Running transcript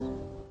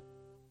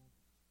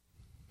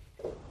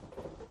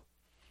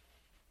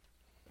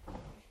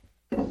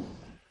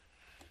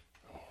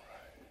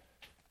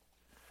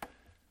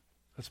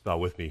Let's bow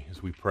with me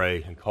as we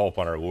pray and call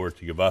upon our Lord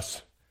to give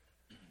us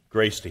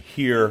grace to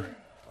hear,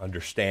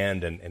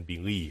 understand, and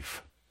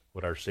believe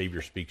what our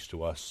Savior speaks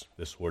to us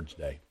this Lord's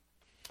Day.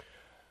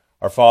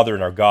 Our Father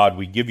and our God,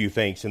 we give you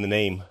thanks in the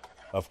name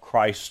of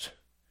Christ,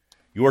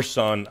 your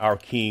Son, our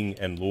King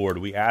and Lord.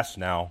 We ask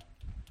now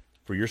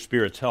for your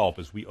Spirit's help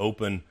as we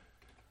open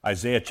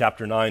Isaiah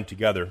chapter 9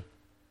 together,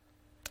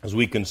 as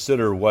we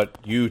consider what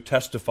you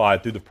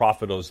testified through the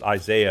prophet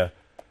Isaiah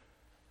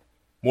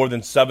more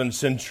than 7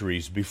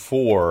 centuries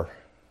before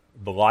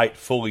the light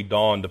fully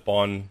dawned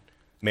upon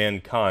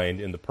mankind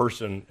in the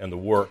person and the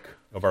work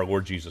of our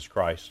Lord Jesus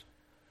Christ.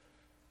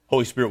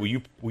 Holy Spirit,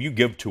 will you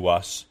give to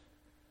us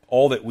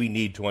all that we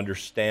need to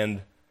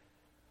understand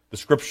the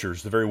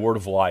Scriptures, the very word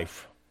of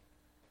life.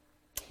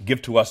 Give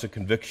to us a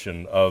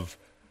conviction of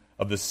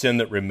the sin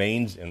that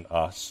remains in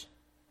us.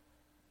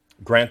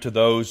 Grant to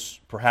those,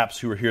 perhaps,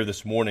 who are here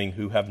this morning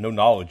who have no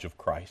knowledge of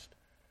Christ,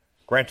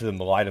 grant to them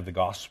the light of the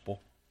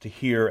gospel, to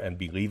hear and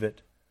believe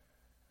it,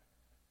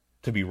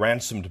 to be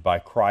ransomed by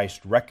Christ,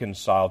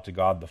 reconciled to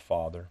God the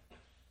Father,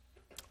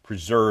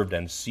 preserved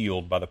and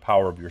sealed by the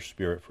power of your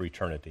Spirit for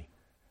eternity.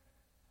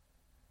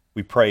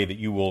 We pray that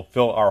you will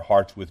fill our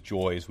hearts with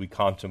joy as we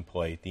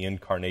contemplate the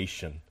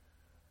incarnation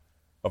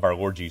of our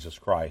Lord Jesus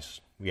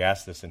Christ. We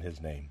ask this in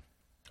his name.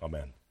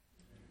 Amen.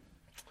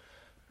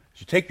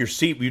 As you take your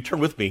seat, will you turn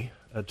with me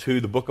to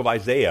the book of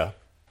Isaiah,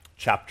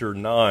 chapter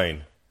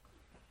 9.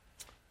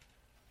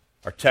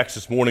 Our text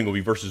this morning will be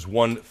verses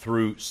 1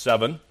 through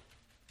 7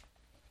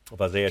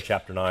 of Isaiah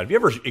chapter 9. Have you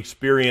ever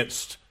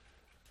experienced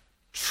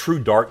true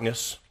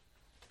darkness?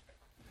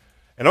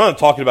 And I'm not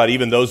talking about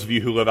even those of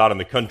you who live out in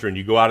the country and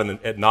you go out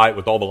at night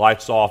with all the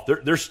lights off.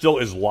 There still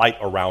is light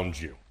around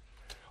you.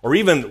 Or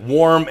even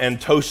warm and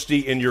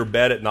toasty in your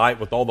bed at night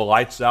with all the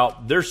lights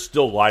out, there's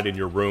still light in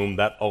your room.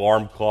 That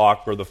alarm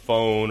clock or the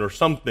phone or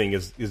something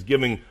is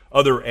giving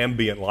other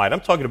ambient light.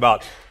 I'm talking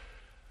about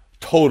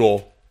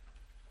total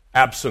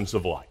absence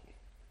of light.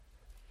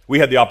 We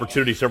had the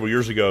opportunity several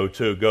years ago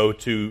to go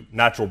to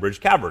Natural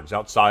Bridge Caverns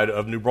outside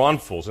of New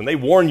Braunfels, and they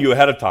warn you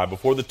ahead of time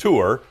before the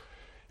tour,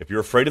 if you're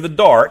afraid of the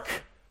dark,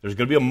 there's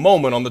going to be a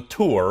moment on the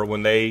tour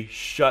when they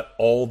shut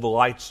all the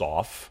lights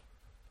off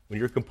when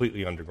you're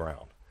completely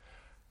underground.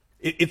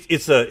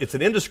 It's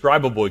an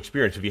indescribable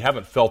experience if you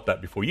haven't felt that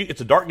before.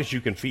 It's a darkness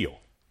you can feel.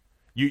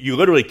 You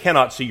literally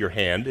cannot see your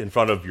hand in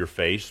front of your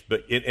face,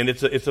 but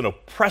it's an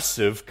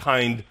oppressive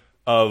kind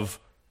of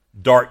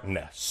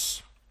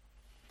darkness.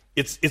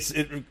 It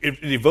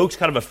evokes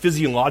kind of a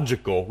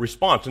physiological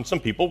response, and some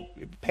people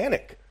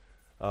panic.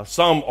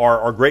 Some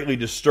are greatly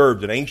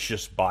disturbed and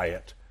anxious by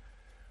it.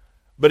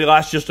 But it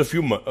lasts just a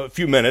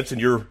few minutes,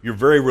 and you're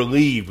very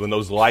relieved when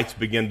those lights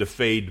begin to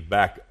fade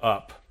back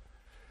up.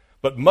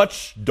 But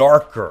much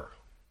darker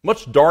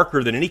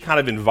than any kind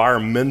of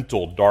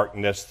environmental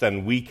darkness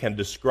than we can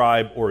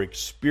describe or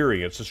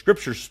experience. The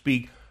Scriptures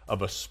speak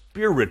of a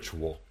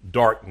spiritual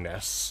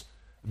darkness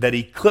that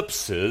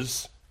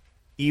eclipses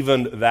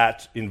even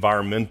that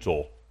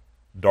environmental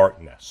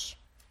darkness.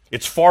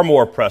 It's far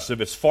more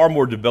oppressive, it's far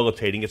more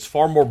debilitating, it's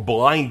far more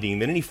blinding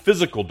than any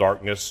physical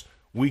darkness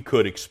we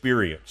could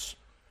experience.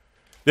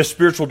 This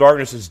spiritual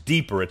darkness is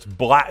deeper, it's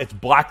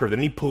blacker than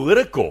any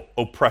political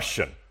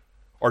oppression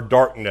or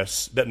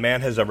darkness that man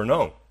has ever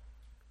known.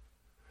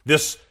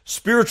 This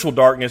spiritual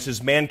darkness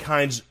is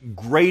mankind's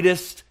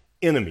greatest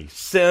enemy.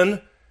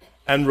 Sin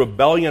and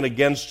rebellion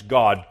against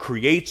God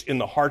creates in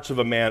the hearts of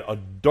a man a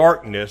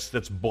darkness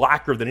that's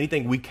blacker than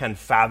anything we can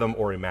fathom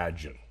or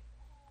imagine.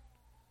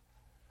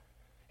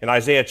 In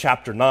Isaiah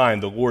chapter 9,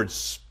 the Lord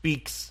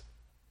speaks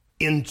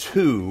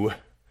into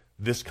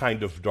this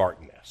kind of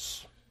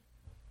darkness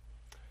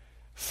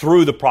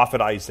through the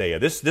prophet Isaiah.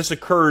 This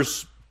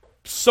occurs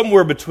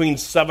somewhere between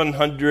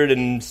 700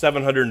 and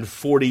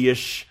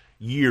 740-ish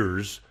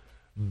years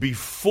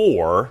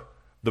before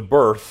the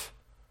birth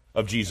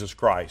of Jesus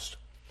Christ.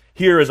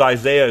 Here, as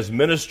Isaiah is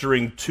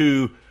ministering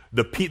to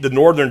the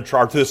northern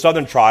tribe, to the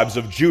southern tribes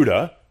of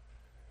Judah,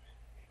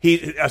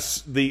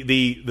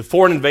 the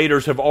foreign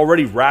invaders have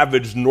already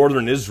ravaged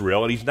northern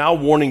Israel, and he's now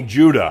warning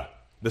Judah,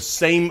 the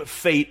same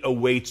fate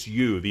awaits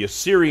you. The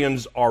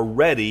Assyrians are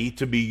ready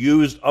to be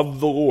used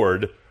of the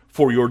Lord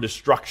for your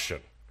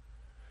destruction.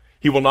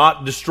 He will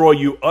not destroy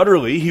you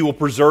utterly. He will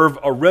preserve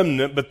a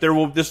remnant, but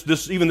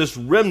even this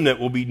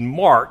remnant will be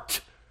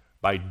marked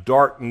by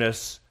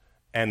darkness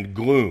and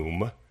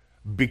gloom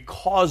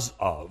because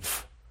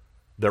of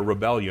their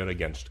rebellion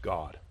against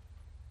God.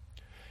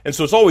 And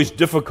so it's always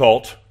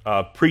difficult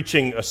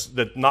preaching a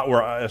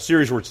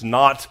series where it's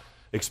not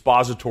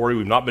expository.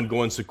 We've not been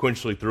going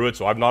sequentially through it,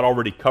 so I've not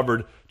already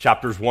covered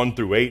chapters 1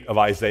 through 8 of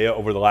Isaiah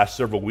over the last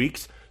several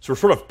weeks. So we're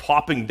sort of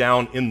popping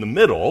down in the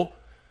middle,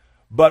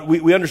 but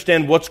we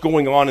understand what's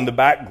going on in the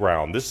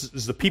background. This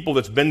is the people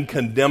that's been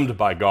condemned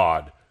by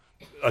God.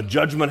 A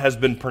judgment has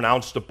been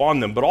pronounced upon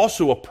them, but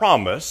also a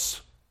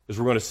promise, as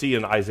we're going to see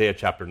in Isaiah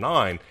chapter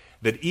 9,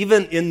 that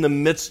even in the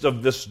midst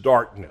of this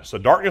darkness, a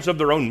darkness of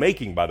their own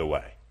making, by the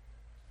way,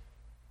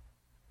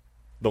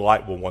 the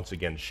light will once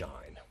again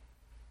shine.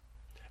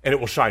 And it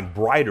will shine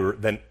brighter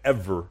than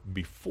ever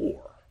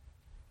before.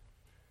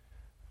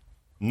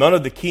 None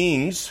of the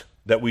kings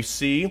that we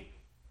see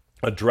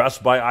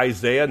addressed by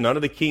Isaiah, none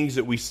of the kings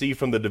that we see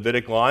from the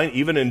Davidic line,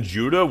 even in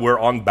Judah, where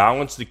on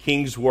balance the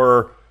kings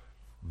were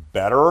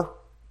better,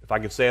 if I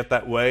could say it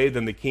that way,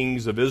 than the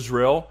kings of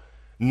Israel,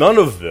 none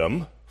of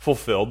them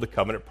fulfilled the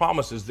covenant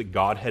promises that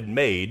God had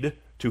made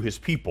to his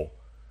people.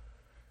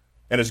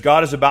 And as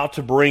God is about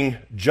to bring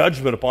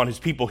judgment upon his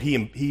people, he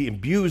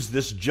imbues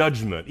this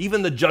judgment,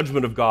 even the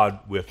judgment of God,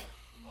 with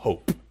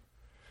hope.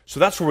 So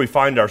that's where we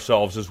find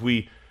ourselves as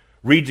we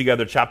read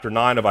together chapter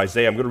 9 of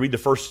Isaiah. I'm going to read the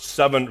first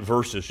 7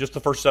 verses. Just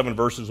the first 7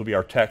 verses will be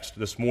our text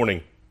this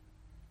morning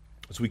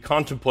as we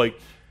contemplate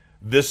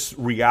this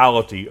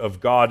reality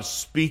of God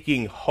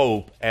speaking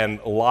hope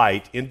and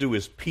light into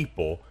his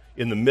people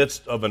in the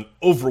midst of an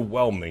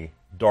overwhelming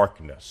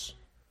darkness.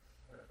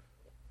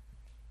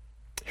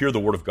 Hear the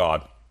word of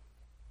God.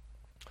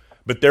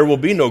 But there will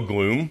be no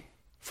gloom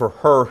for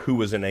her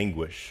who is in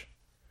anguish.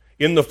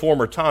 In the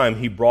former time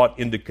he brought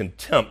into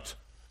contempt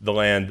the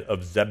land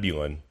of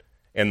Zebulun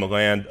and the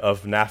land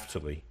of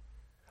Naphtali.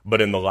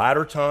 But in the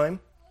latter time,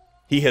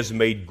 he has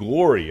made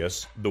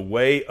glorious the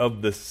way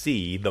of the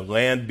sea, the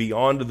land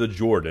beyond the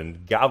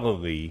Jordan,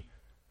 Galilee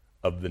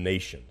of the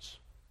nations.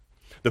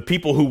 The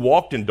people who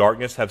walked in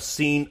darkness have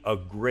seen a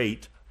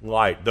great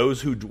light.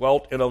 Those who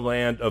dwelt in a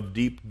land of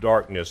deep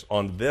darkness,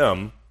 on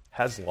them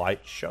has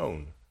light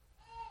shone.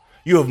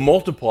 You have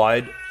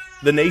multiplied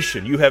the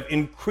nation. You have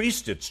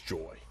increased its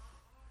joy.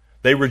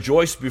 They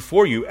rejoice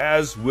before you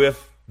as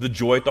with the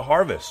joy at the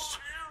harvest,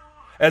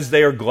 as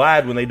they are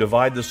glad when they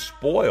divide the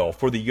spoil.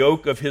 For the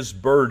yoke of his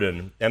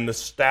burden and the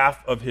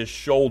staff of his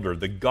shoulder,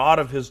 the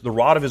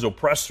rod of his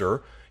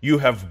oppressor, you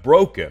have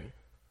broken,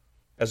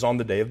 as on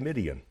the day of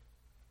Midian.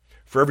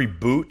 For every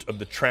boot of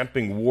the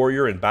tramping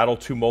warrior in battle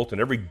tumult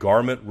and every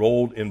garment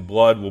rolled in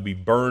blood will be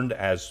burned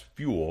as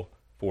fuel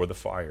for the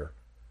fire.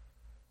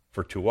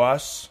 For to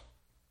us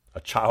a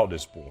child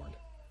is born,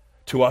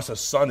 to us a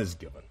son is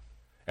given,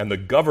 and the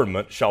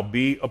government shall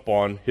be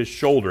upon his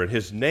shoulder, and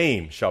his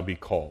name shall be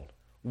called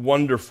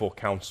Wonderful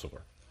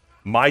Counselor,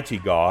 Mighty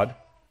God,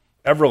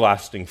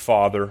 Everlasting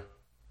Father,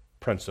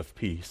 Prince of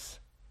Peace.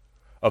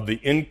 Of the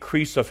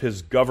increase of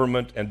his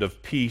government and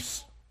of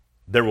peace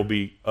there will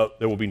be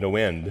no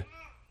end.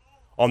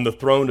 On the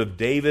throne of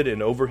David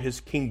and over his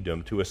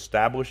kingdom, to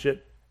establish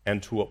it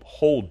and to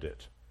uphold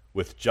it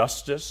with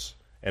justice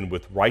and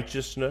with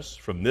righteousness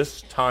from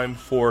this time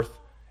forth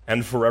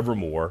and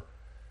forevermore.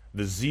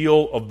 The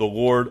zeal of the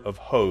Lord of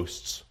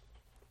hosts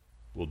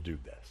will do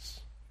this.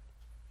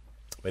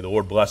 May the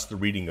Lord bless the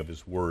reading of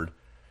his word.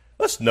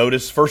 Let's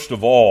notice, first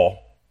of all,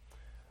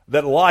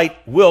 that light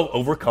will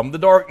overcome the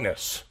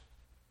darkness.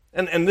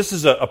 And this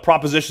is a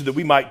proposition that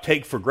we might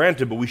take for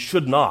granted, but we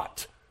should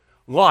not.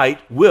 Light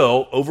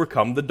will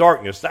overcome the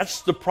darkness.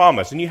 That's the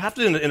promise. And you have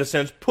to, in a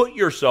sense, put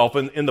yourself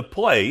in the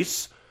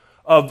place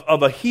of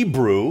a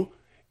Hebrew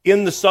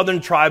in the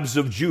southern tribes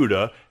of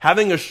Judah,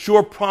 having a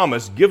sure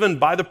promise given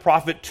by the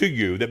prophet to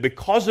you that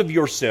because of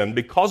your sin,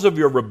 because of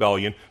your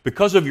rebellion,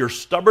 because of your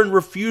stubborn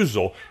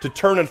refusal to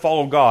turn and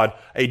follow God,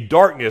 a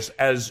darkness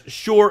as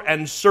sure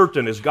and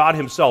certain as God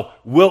himself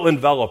will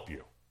envelop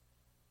you.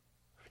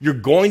 You're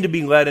going to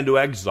be led into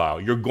exile.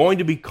 You're going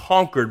to be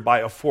conquered by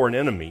a foreign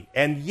enemy.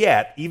 And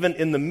yet, even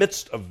in the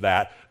midst of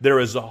that, there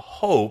is a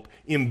hope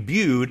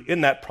imbued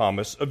in that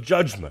promise of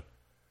judgment.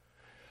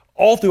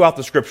 All throughout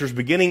the Scriptures,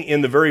 beginning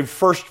in the very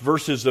first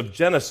verses of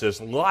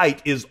Genesis,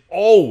 light is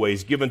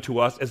always given to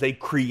us as a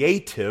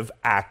creative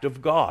act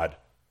of God.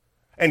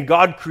 And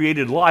God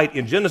created light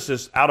in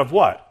Genesis out of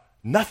what?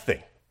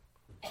 Nothing.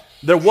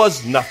 There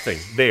was nothing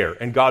there,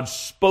 and God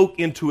spoke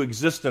into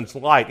existence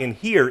light. And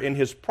here in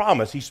his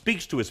promise, he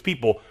speaks to his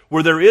people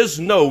where there is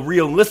no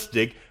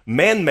realistic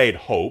man-made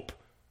hope.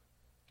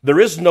 There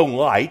is no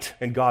light,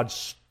 and God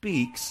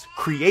speaks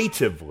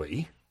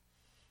creatively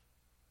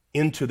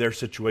into their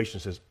situation.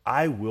 Says,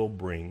 I will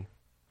bring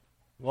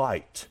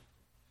light.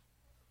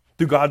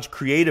 Through God's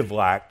creative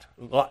act,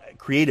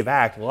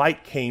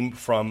 light came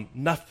from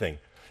nothing.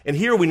 And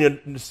here we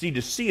need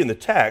to see in the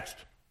text,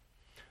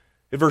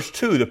 in verse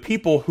 2, the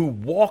people who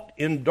walked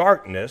in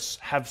darkness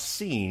have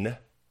seen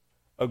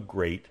a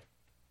great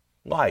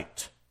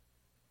light.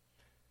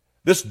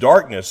 This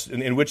darkness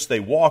in which they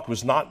walked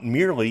was not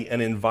merely an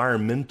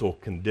environmental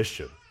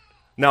condition.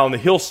 Now, on the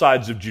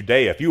hillsides of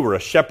Judea, if you were a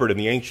shepherd in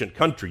the ancient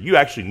country, you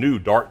actually knew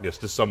darkness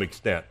to some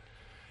extent.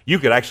 You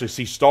could actually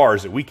see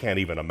stars that we can't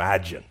even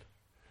imagine.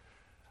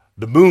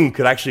 The moon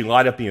could actually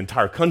light up the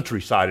entire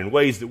countryside in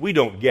ways that we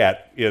don't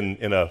get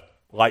in a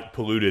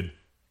light-polluted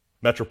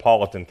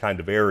metropolitan kind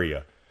of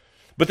area.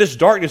 But this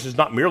darkness is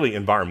not merely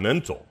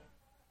environmental.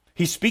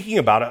 He's speaking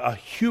about a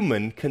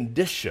human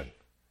condition.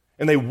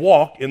 And they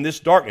walk in this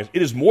darkness.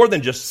 It is more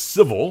than just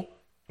civil.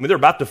 I mean, they're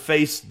about to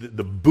face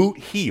the boot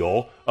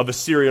heel of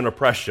Assyrian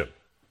oppression.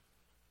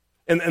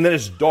 And then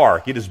it's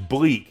dark, it is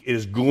bleak, it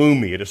is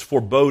gloomy, it is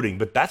foreboding,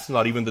 but that's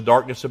not even the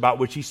darkness about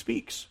which he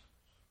speaks.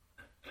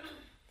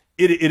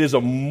 It is a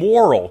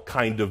moral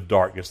kind of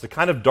darkness, the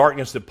kind of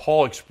darkness that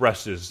Paul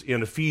expresses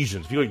in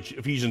Ephesians.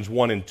 Ephesians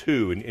 1 and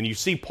 2, and you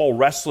see Paul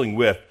wrestling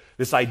with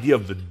this idea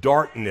of the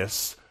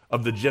darkness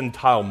of the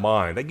Gentile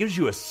mind. That gives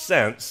you a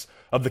sense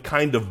of the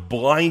kind of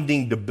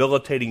blinding,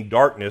 debilitating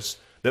darkness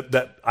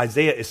that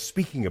Isaiah is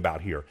speaking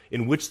about here,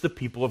 in which the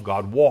people of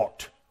God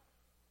walked.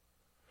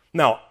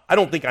 Now, I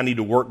don't think I need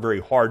to work very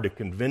hard to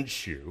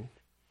convince you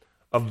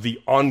of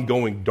the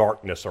ongoing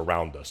darkness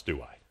around us,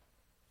 do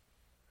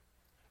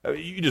I?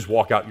 You just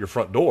walk out your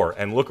front door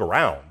and look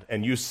around,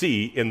 and you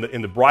see in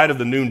the bright of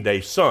the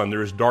noonday sun,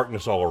 there is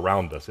darkness all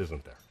around us,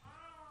 isn't there?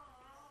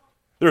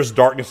 There's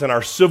darkness in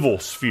our civil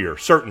sphere,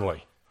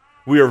 certainly.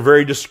 We are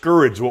very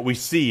discouraged what we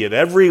see at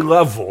every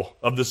level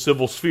of the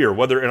civil sphere,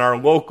 whether in our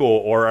local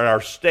or in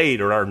our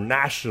state or our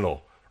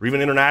national or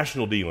even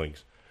international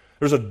dealings.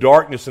 There's a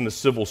darkness in the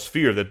civil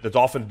sphere that's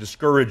often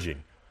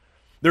discouraging.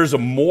 There's a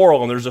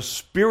moral and there's a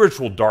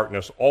spiritual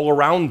darkness all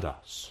around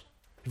us.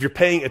 If you're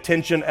paying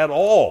attention at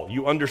all,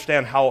 you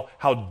understand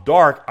how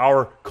dark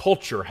our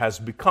culture has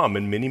become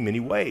in many, many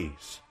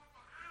ways.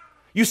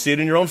 You see it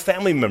in your own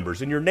family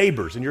members, in your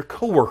neighbors, in your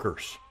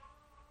coworkers.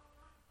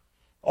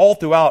 All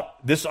throughout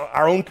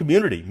our own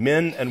community,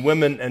 men and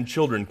women and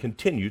children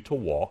continue to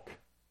walk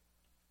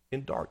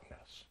in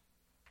darkness.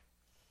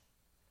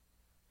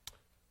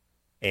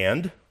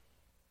 And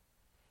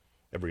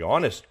every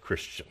honest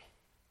Christian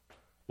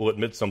will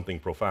admit something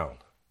profound.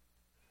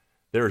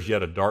 There is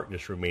yet a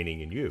darkness remaining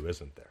in you,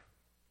 isn't there?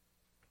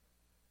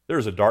 There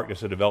is a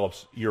darkness that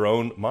develops your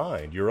own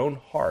mind, your own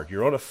heart,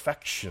 your own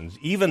affections.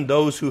 Even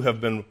those who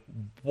have been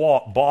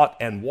bought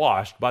and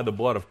washed by the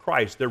blood of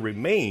Christ, there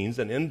remains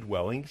an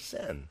indwelling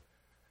sin.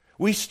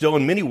 We still,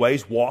 in many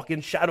ways, walk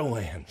in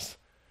shadowlands.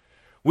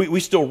 We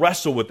still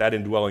wrestle with that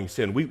indwelling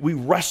sin. We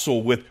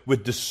wrestle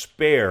with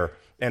despair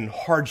and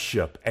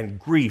hardship and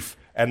grief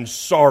and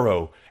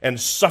sorrow and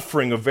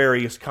suffering of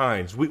various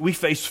kinds. We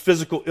face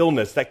physical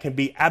illness that can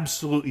be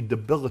absolutely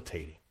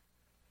debilitating,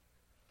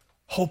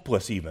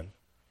 hopeless even.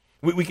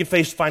 We can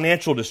face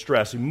financial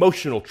distress,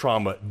 emotional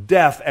trauma,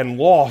 death, and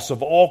loss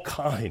of all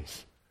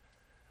kinds.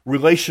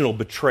 Relational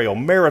betrayal,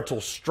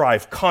 marital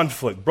strife,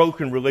 conflict,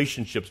 broken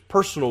relationships,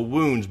 personal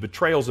wounds,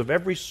 betrayals of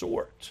every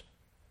sort.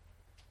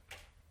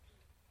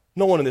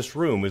 No one in this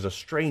room is a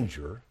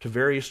stranger to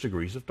various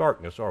degrees of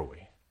darkness, are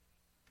we?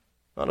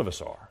 None of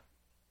us are.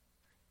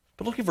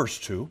 But look at verse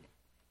 2.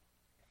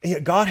 And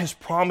yet God has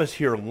promised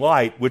here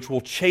light which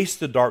will chase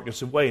the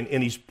darkness away,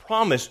 and he's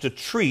promised to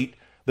treat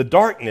the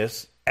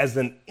darkness as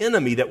an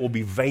enemy that will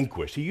be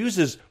vanquished. He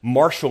uses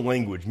martial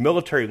language,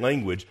 military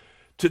language,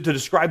 to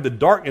describe the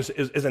darkness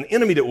as an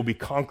enemy that will be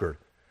conquered.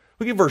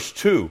 Look at verse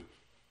 2.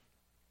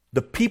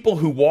 The people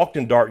who walked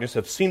in darkness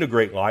have seen a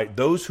great light.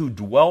 Those who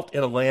dwelt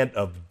in a land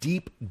of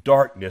deep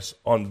darkness,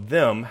 on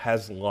them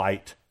has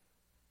light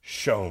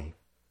shone.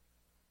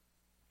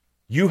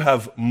 You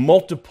have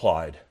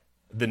multiplied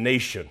the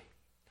nation.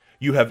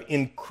 You have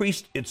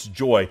increased its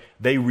joy.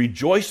 They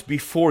rejoice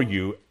before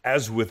you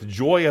as with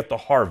joy at the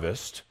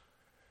harvest,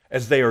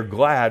 as they are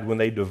glad when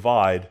they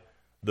divide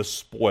the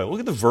spoil.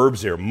 Look at the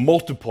verbs here: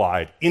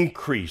 multiplied,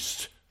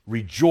 increased,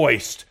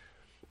 rejoiced.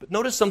 But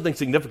notice something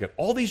significant.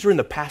 All these are in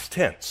the past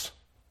tense.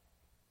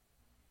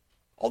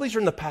 All these are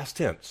in the past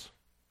tense.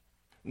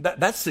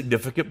 That's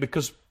significant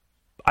because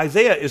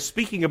Isaiah is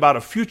speaking about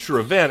a future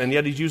event, and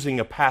yet he's using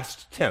a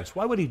past tense.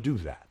 Why would he do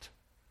that?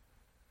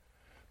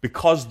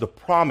 Because the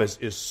promise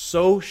is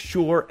so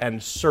sure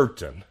and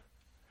certain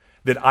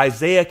that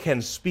Isaiah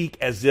can speak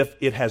as if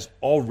it has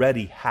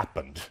already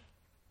happened,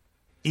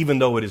 even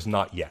though it is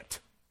not yet.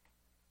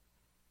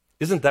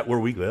 Isn't that where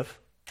we live?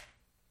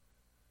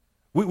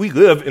 We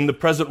live in the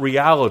present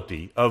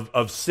reality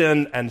of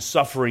sin and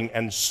suffering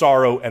and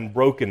sorrow and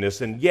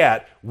brokenness, and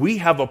yet we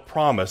have a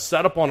promise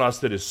set upon us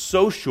that is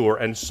so sure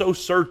and so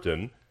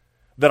certain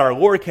that our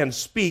Lord can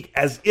speak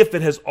as if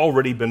it has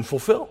already been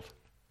fulfilled.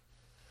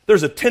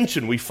 There's a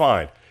tension we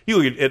find. You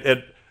look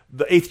at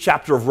the 8th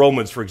chapter of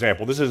Romans, for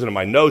example. This isn't in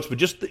my notes, but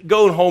just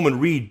go home and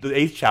read the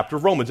 8th chapter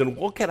of Romans and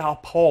look at how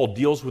Paul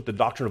deals with the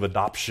doctrine of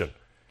adoption.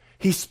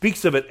 He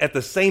speaks of it at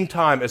the same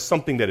time as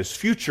something that is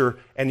future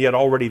and yet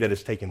already that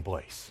has taken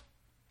place,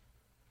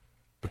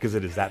 because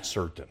it is that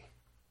certain.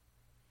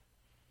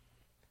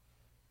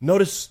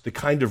 Notice the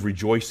kind of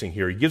rejoicing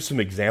here. He gives some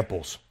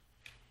examples.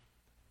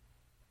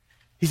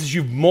 He says,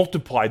 you've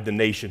multiplied the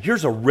nation.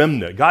 Here's a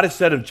remnant. God has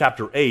said in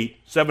chapter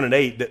 7 and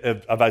 8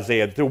 of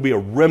Isaiah that there will be a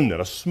remnant,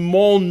 a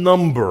small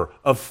number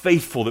of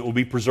faithful that will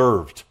be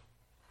preserved.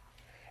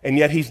 And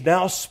yet he's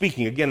now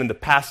speaking, again in the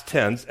past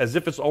tense, as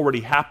if it's already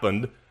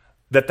happened,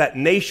 that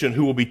nation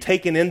who will be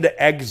taken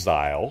into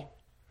exile,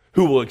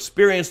 who will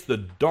experience the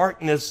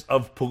darkness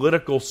of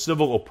political,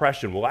 civil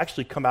oppression, will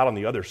actually come out on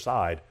the other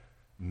side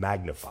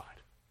magnified,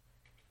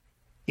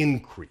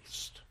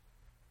 increased.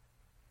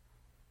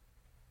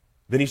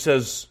 Then he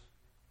says,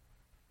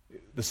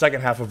 the second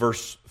half of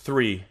verse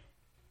 3,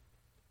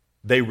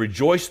 they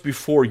rejoice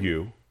before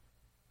you.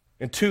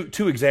 And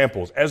two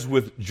examples, as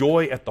with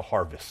joy at the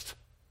harvest. Have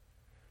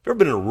you ever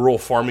been in a rural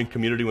farming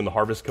community when the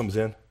harvest comes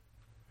in?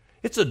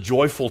 It's a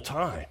joyful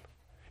time.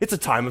 It's a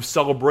time of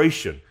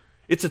celebration.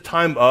 It's a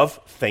time of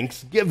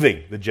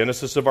thanksgiving, the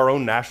genesis of our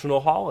own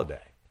national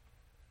holiday.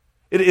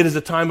 It is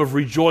a time of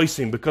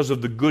rejoicing because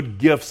of the good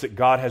gifts that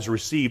God has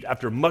received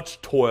after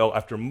much toil,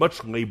 after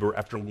much labor,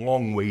 after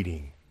long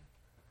waiting.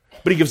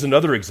 But he gives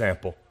another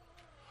example.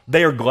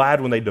 They are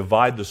glad when they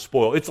divide the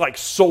spoil. It's like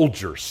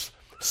soldiers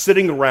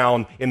sitting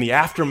around in the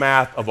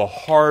aftermath of a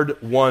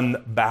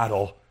hard-won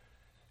battle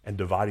and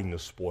dividing the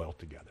spoil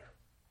together,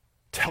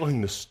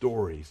 telling the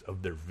stories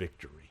of their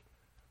victory,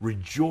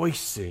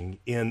 rejoicing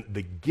in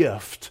the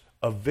gift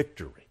of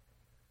victory.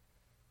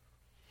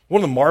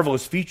 One of the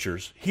marvelous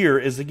features here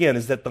is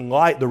that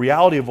the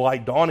reality of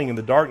light dawning in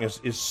the darkness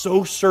is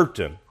so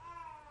certain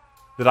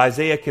that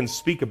Isaiah can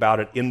speak about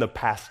it in the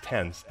past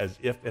tense as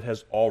if it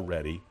has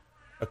already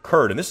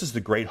occurred. And this is the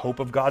great hope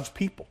of God's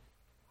people.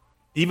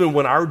 Even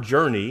when our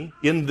journey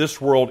in this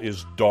world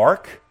is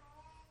dark,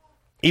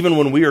 even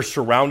when we are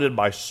surrounded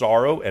by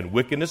sorrow and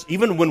wickedness,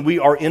 even when we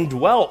are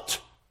indwelt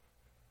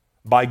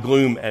by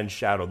gloom and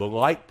shadow, the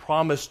light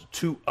promised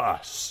to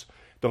us,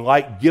 the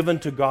light given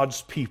to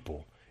God's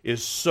people,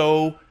 is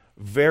so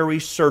very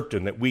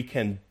certain that we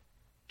can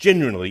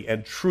genuinely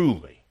and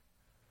truly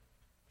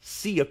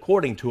see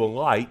according to a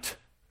light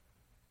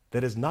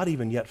that has not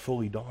even yet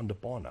fully dawned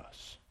upon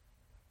us.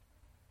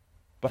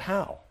 But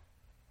how?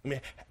 I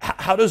mean,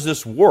 how does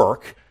this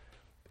work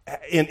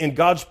in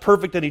God's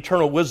perfect and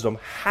eternal wisdom?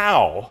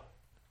 How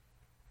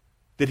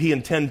did he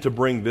intend to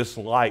bring this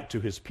light to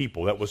his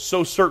people that was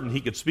so certain he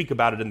could speak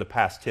about it in the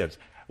past tense?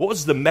 What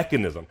was the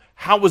mechanism?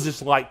 How was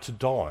this light to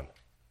dawn?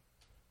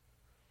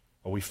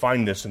 Well, we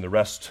find this in the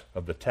rest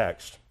of the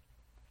text.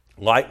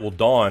 Light will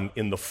dawn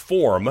in the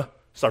form,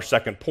 it's our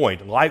second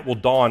point, light will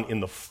dawn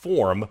in the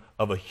form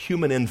of a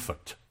human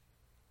infant.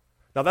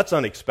 Now that's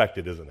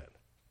unexpected, isn't it?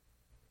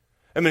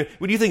 I mean,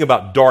 when you think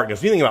about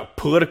darkness, when you think about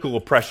political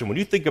oppression, when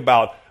you think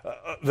about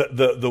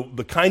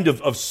the kind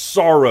of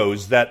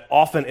sorrows that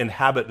often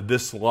inhabit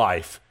this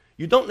life,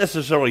 you don't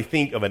necessarily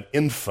think of an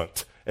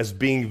infant as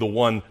being the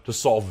one to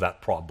solve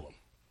that problem.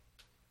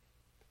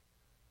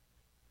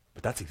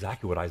 But that's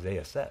exactly what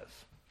Isaiah says.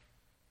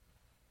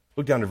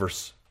 Look down to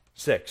verse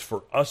 6.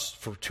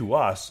 To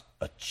us,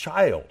 a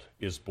child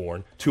is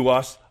born. To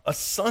us, a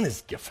son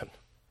is given.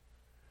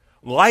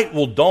 Light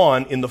will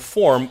dawn in the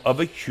form of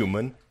a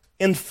human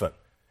infant.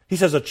 He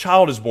says a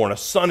child is born, a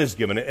son is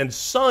given. And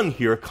son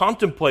here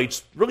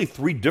contemplates really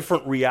three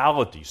different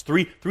realities,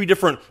 three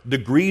different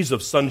degrees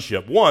of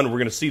sonship. One, we're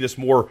going to see this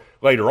more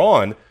later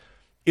on,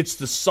 it's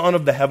the Son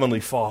of the Heavenly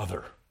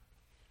Father.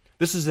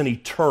 This is an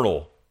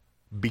eternal,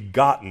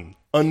 begotten,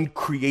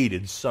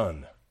 uncreated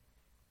Son.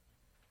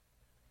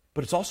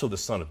 But it's also the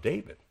Son of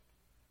David.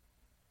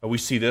 And we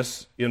see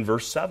this in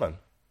verse 7.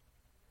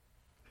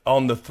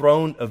 On the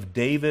throne of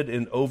David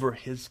and over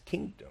his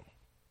kingdom.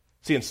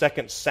 See, in 2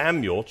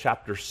 Samuel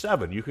chapter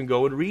 7, you can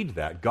go and read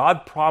that.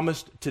 God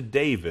promised to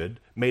David,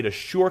 made a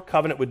sure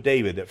covenant with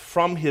David, that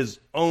from his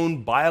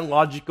own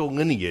biological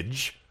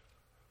lineage,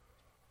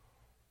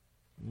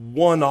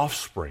 one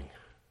offspring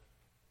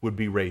would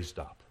be raised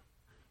up.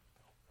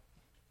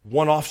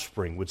 One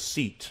offspring would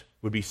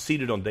be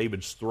seated on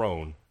David's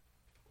throne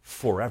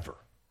forever.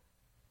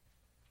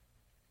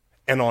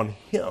 And on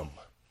him,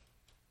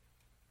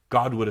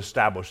 God would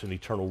establish an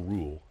eternal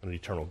rule and an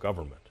eternal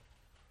government.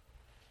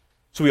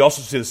 So we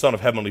also see the Son of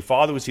Heavenly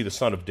Father. We see the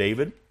Son of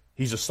David.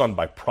 He's a son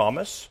by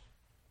promise.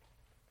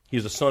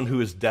 He's a son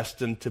who is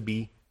destined to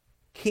be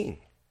king.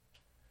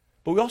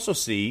 But we also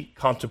see,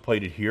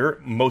 contemplated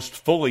here, most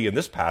fully in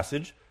this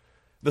passage,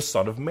 the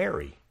Son of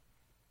Mary.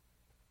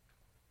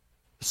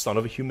 The son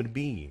of a human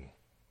being.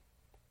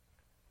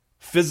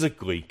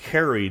 Physically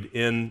carried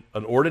in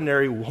an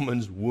ordinary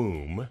woman's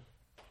womb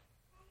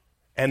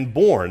and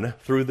born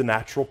through the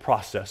natural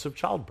process of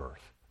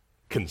childbirth.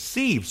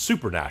 Conceived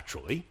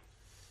supernaturally,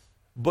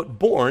 but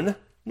born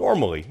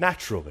normally,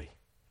 naturally.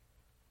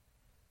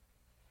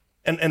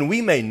 And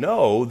we may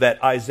know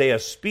that Isaiah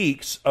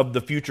speaks of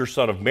the future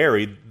son of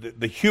Mary,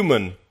 the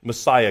human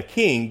Messiah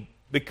king,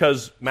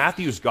 because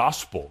Matthew's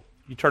gospel,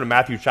 you turn to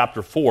Matthew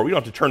chapter 4, we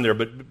don't have to turn there,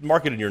 but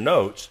mark it in your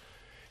notes.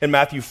 In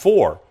Matthew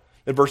 4,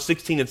 in verse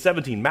 16 and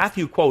 17,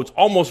 Matthew quotes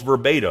almost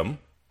verbatim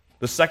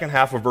the second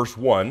half of verse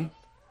 1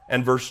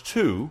 and verse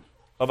 2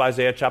 of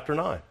Isaiah chapter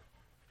 9.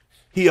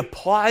 He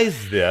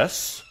applies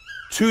this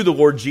to the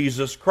Lord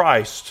Jesus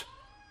Christ.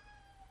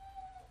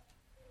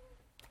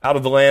 Out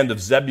of the land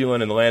of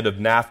Zebulun and the land of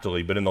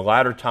Naphtali, but in the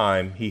latter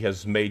time he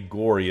has made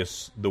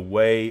glorious the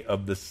way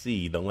of the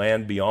sea, the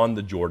land beyond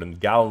the Jordan,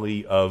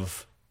 Galilee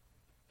of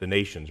the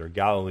nations, or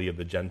Galilee of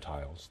the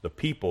Gentiles. The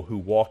people who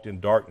walked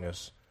in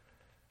darkness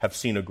have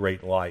seen a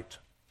great light.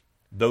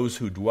 Those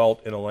who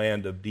dwelt in a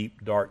land of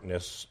deep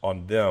darkness,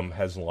 on them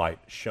has light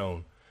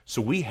shone.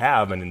 So we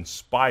have an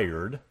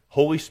inspired,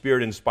 Holy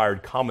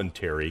Spirit-inspired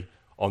commentary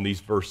on these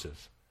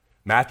verses.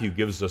 Matthew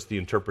gives us the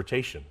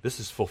interpretation. This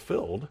is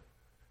fulfilled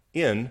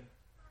in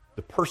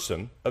the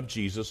person of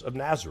Jesus of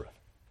Nazareth.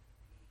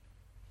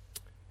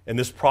 And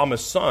this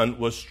promised son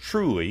was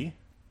truly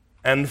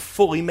and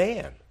fully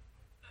man.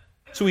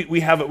 So we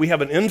have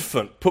an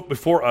infant put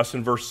before us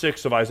in verse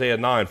 6 of Isaiah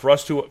 9. For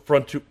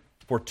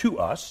to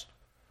us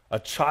a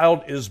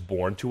child is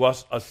born, to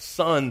us a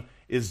son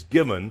is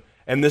given,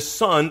 And this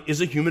Son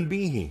is a human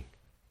being.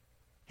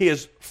 He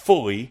is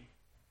fully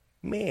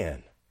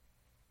man.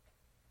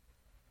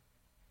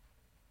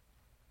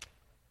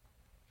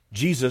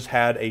 Jesus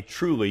had a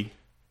truly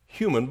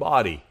human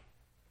body.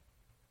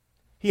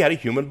 He had a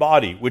human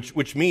body,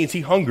 which means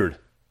he hungered.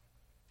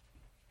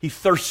 He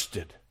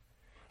thirsted.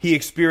 He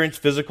experienced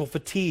physical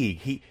fatigue.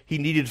 He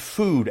needed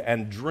food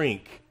and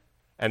drink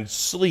and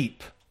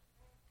sleep.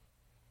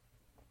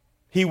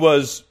 He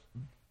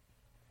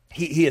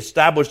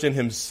established in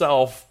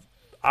himself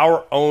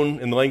our own,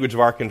 in the language of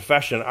our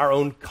confession, our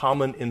own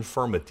common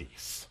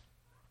infirmities.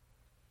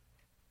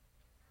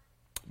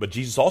 But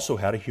Jesus also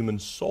had a human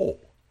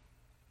soul.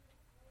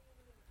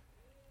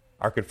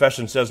 Our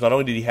confession says not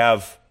only did he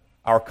have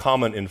our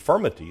common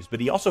infirmities,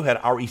 but he also had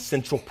our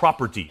essential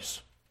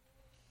properties.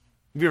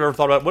 Have you ever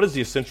thought about what is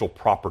the essential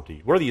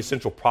property? What are the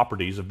essential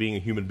properties of being a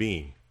human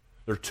being?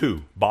 There are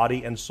two,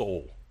 body and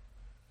soul.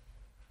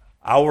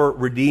 Our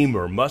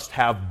Redeemer must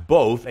have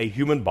both a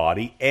human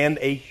body and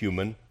a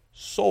human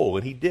soul,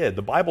 and he did.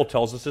 The Bible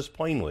tells us this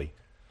plainly.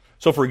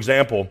 So, for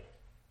example,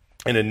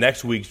 and in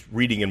next week's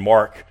reading in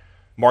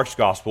Mark's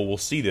Gospel, we'll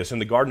see this in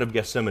the Garden of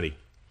Gethsemane,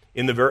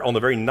 on the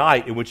very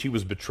night in which he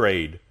was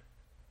betrayed.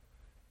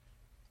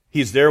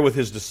 He's there with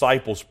his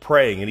disciples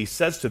praying, and he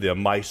says to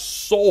them, "My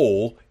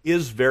soul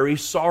is very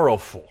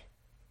sorrowful,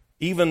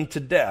 even to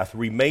death.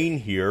 Remain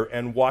here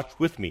and watch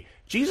with me."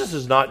 Jesus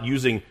is not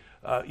using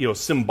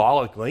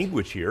symbolic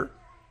language here.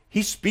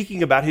 He's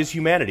speaking about his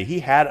humanity. He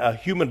had a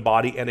human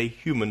body and a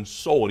human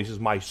soul. And he says,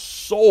 "My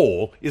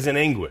soul is in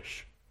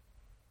anguish."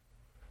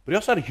 But he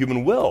also had a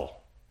human will.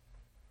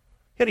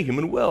 He had a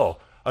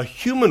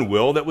human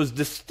will that was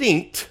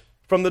distinct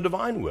from the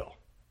divine will.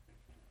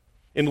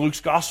 In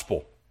Luke's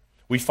Gospel,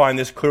 we find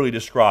this clearly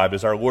described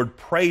as our Lord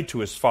prayed to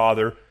his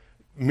Father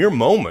mere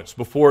moments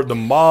before the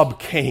mob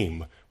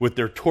came with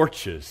their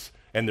torches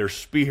and their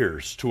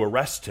spears to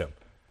arrest him.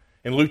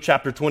 In Luke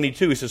chapter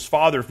 22, he says,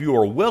 "Father, if you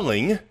are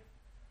willing,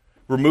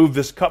 remove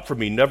this cup from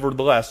me.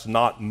 Nevertheless,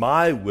 not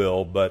my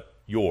will, but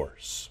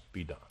yours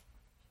be done."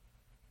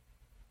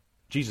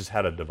 Jesus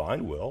had a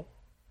divine will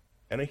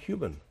and a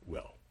human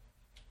will.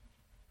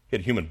 He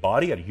had a human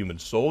body, he had a human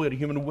soul, he had a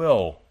human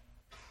will.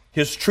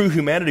 His true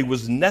humanity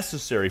was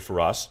necessary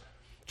for us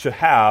to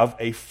have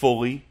a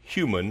fully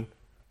human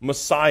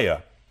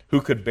Messiah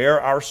who could bear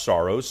our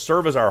sorrows,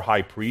 serve as our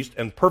high priest,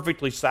 and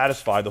perfectly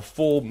satisfy the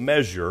full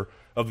measure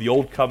of the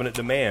old covenant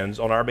demands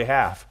on our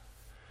behalf.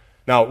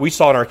 Now, we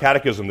saw in our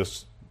catechism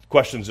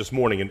questions this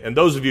morning, and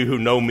those of you who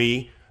know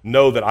me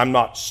know that I'm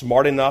not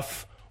smart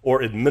enough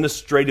or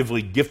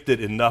administratively gifted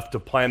enough to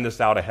plan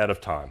this out ahead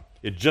of time.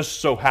 It just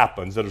so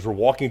happens that as we're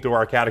walking through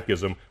our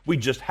catechism, we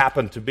just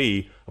happen to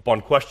be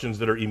upon questions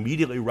that are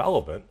immediately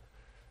relevant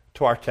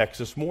to our text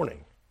this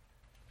morning.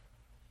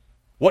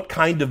 What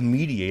kind of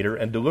mediator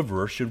and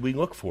deliverer should we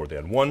look for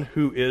then? One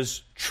who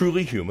is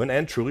truly human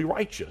and truly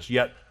righteous,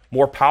 yet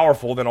more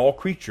powerful than all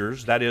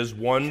creatures, that is,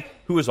 one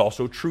who is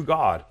also true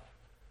God.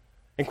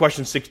 And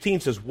question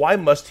 16 says, why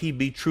must he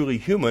be truly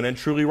human and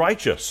truly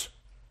righteous?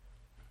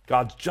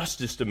 God's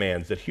justice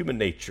demands that human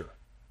nature,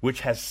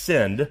 which has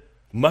sinned,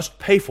 must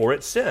pay for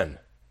its sin.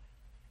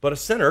 But a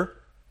sinner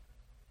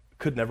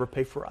could never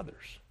pay for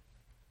others.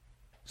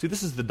 See,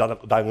 this is the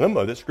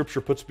dilemma that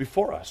Scripture puts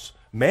before us.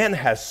 Man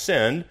has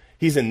sinned,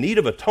 he's in need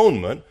of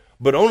atonement,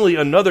 but only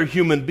another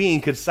human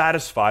being could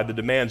satisfy the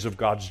demands of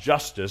God's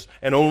justice,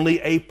 and only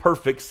a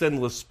perfect,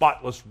 sinless,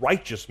 spotless,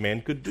 righteous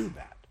man could do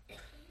that.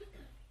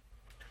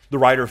 The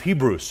writer of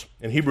Hebrews,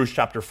 in Hebrews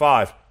chapter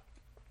 5,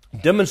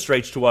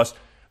 demonstrates to us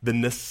the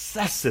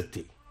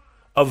necessity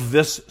of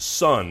this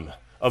son,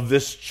 of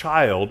this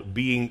child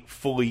being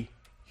fully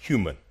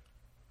human.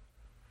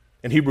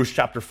 In Hebrews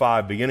chapter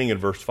 5, beginning in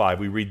verse 5,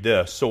 we read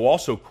this, "So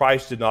also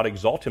Christ did not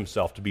exalt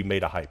himself to be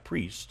made a high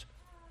priest,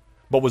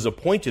 but was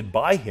appointed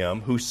by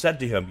him who said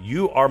to him,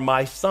 'You are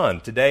my son,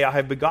 today I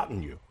have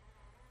begotten you.'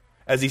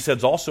 As he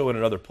says also in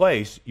another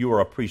place, 'You are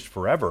a priest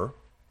forever,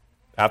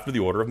 after the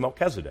order of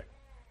Melchizedek.'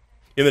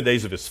 In the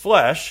days of his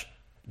flesh,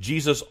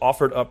 Jesus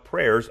offered up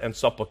prayers and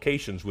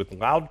supplications with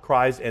loud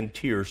cries and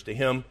tears to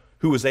him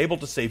who was able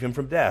to save him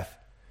from death.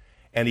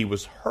 And he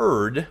was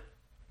heard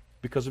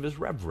because of his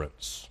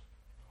reverence.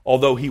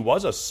 Although he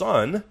was a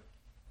son,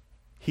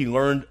 he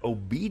learned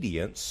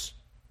obedience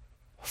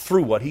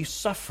through what he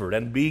suffered.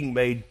 And being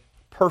made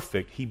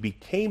perfect, he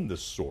became the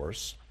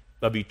source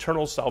of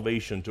eternal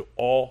salvation to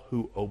all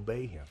who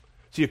obey him."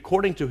 See,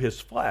 according to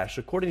his flesh,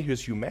 according to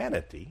his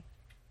humanity,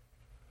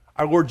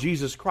 our Lord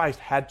Jesus Christ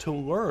had to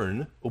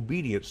learn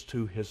obedience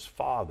to his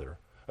Father,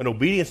 an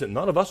obedience that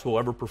none of us will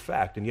ever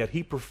perfect, and yet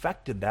he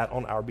perfected that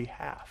on our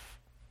behalf.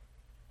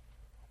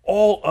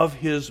 All of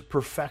his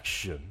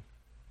perfection,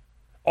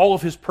 all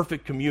of his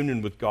perfect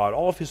communion with God,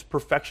 all of his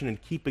perfection in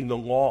keeping the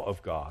law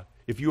of God,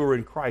 if you are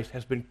in Christ,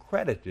 has been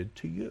credited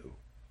to you.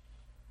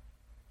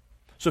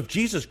 So if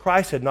Jesus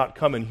Christ had not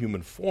come in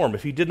human form,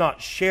 if he did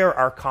not share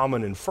our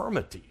common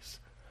infirmities,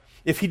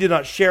 if he did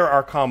not share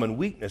our common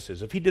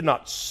weaknesses, if he did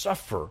not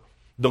suffer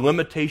the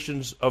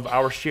limitations of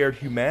our shared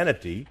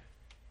humanity,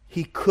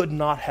 he could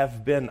not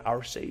have been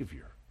our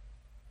Savior.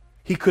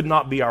 He could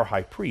not be our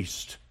high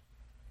priest.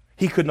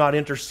 He could not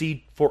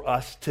intercede for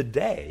us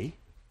today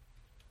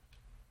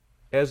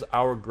as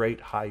our great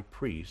high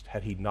priest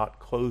had he not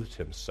clothed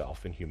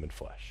himself in human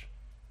flesh.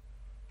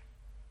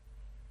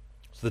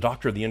 So the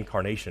doctrine of the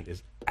incarnation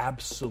is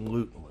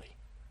absolutely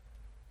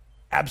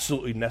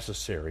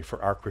necessary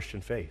for our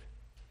Christian faith.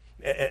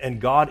 And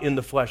God in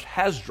the flesh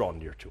has drawn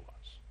near to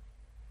us.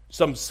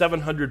 Some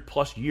 700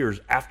 plus years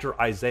after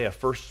Isaiah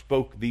first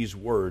spoke these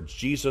words,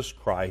 Jesus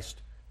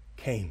Christ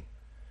came.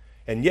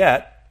 And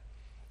yet,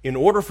 in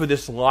order for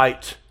this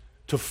light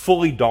to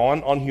fully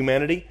dawn on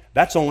humanity,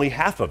 that's only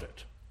half of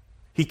it.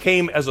 He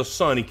came as a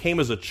son, he came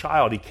as a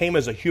child, he came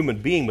as a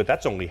human being, but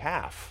that's only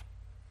half.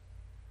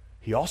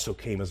 He also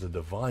came as a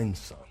divine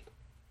son.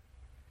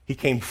 He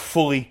came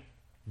fully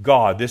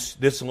God.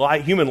 This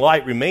light, human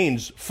light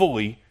remains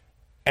fully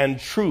and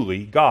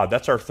truly God.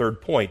 That's our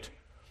third point.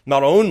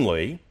 Not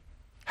only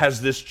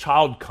has this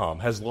child come,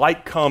 has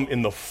light come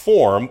in the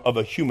form of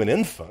a human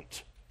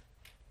infant,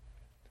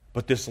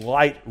 but this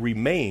light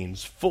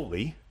remains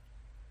fully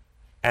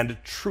and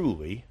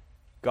truly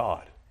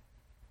God.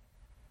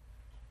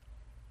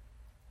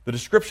 The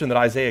description that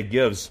Isaiah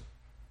gives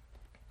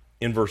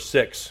in verse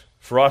 6,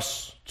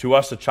 to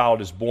us a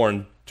child is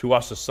born, to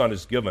us a son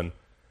is given.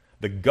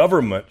 The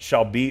government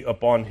shall be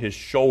upon his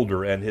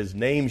shoulder, and his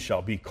name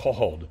shall be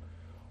called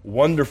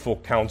Wonderful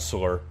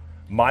Counselor,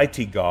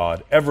 Mighty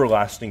God,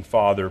 Everlasting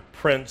Father,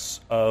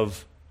 Prince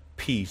of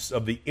Peace.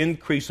 Of the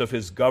increase of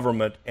his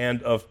government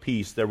and of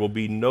peace there will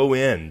be no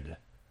end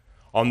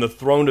on the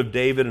throne of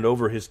David and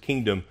over his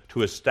kingdom,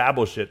 to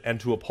establish it and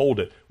to uphold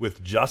it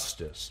with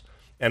justice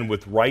and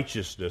with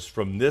righteousness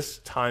from this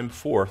time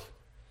forth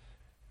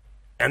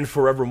and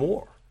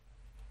forevermore.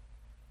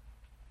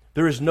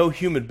 There is no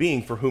human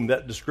being for whom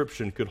that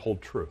description could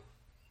hold true.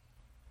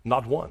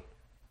 Not one.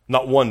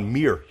 Not one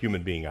mere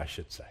human being, I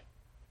should say.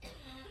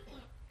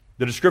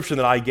 The description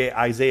that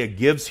Isaiah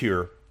gives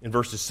here in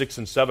verses 6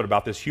 and 7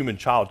 about this human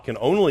child can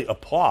only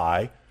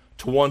apply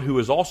to one who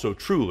is also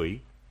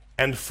truly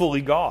and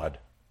fully God.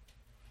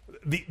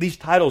 These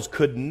titles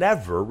could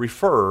never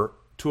refer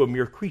to a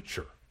mere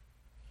creature.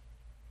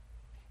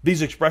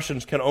 These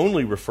expressions can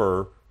only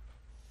refer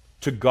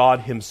to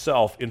God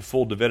himself in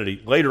full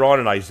divinity. Later on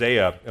in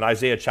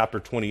Isaiah chapter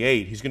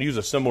 28, he's going to use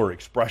a similar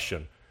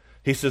expression.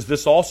 He says,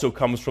 this also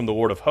comes from the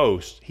Lord of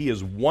hosts. He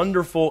is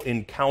wonderful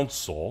in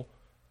counsel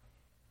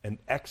and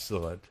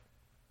excellent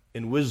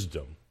in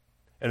wisdom.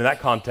 And in that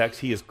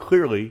context, he is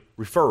clearly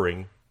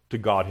referring to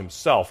God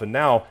himself. And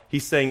now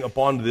he's saying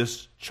upon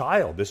this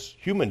child, this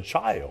human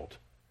child,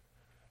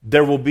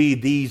 there will be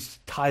these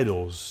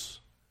titles,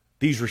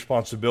 these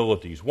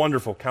responsibilities: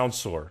 Wonderful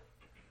Counselor,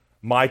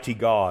 Mighty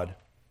God,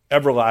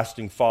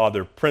 Everlasting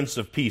Father, Prince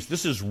of Peace.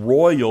 This is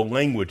royal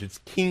language. It's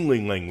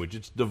kingly language.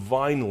 It's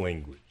divine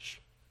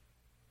language.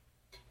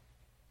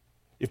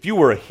 If you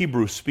were a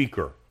Hebrew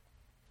speaker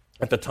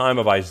at the time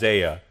of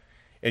Isaiah,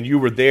 and you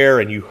were there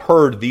and you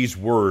heard these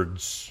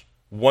words,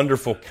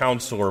 Wonderful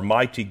Counselor,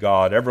 Mighty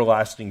God,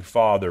 Everlasting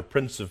Father,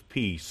 Prince of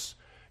Peace,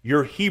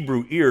 your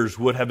Hebrew ears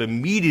would have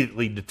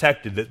immediately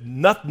detected that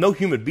no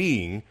human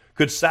being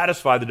could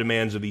satisfy the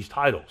demands of these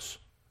titles.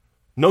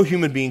 No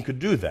human being could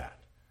do that.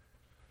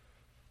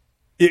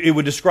 It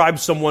would describe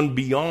someone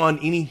beyond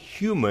any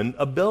human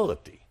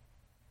ability.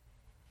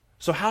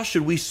 So how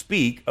should we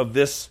speak of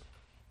this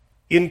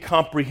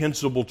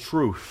incomprehensible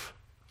truth?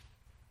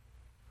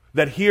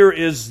 That here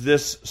is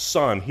this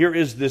son, here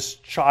is this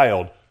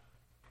child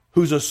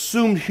who's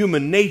assumed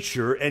human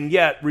nature and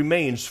yet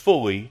remains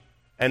fully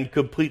and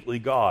completely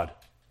God.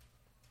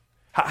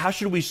 How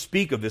should we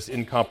speak of this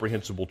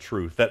incomprehensible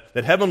truth?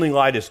 That heavenly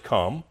light has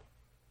come,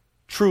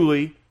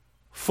 truly,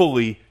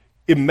 fully,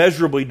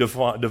 immeasurably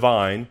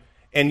divine,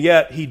 and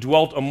yet he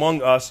dwelt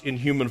among us in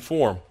human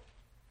form,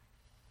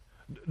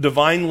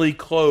 divinely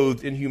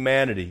clothed in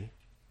humanity,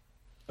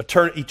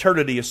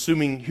 eternity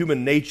assuming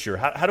human nature.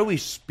 How do we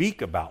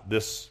speak about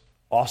this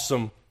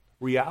awesome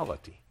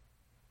reality?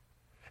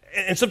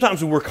 And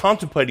sometimes when we're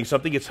contemplating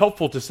something, it's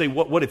helpful to say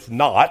what it's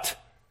not,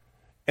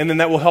 and then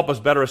that will help us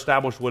better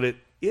establish what it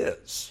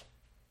is.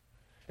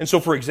 And so,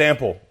 for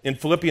example, in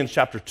Philippians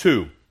chapter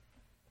 2,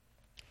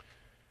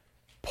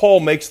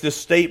 Paul makes this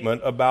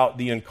statement about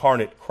the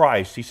incarnate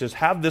Christ. He says,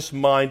 have this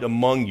mind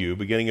among you,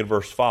 beginning in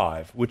verse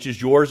 5, which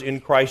is yours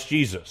in Christ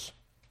Jesus,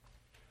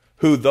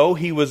 who, though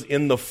he was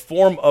in the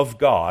form of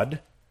God,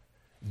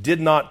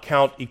 did not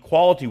count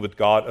equality with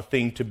God a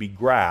thing to be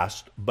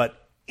grasped,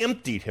 but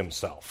emptied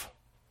himself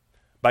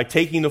by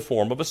taking the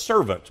form of a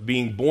servant,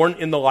 being born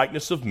in the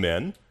likeness of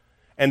men,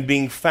 and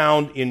being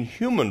found in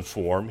human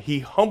form, he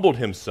humbled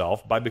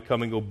himself by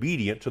becoming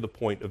obedient to the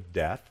point of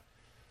death,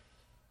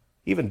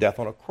 even death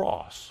on a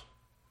cross.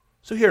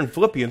 So here in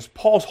Philippians,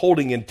 Paul's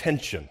holding in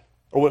tension,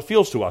 or what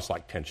feels to us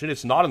like tension.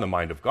 It's not in the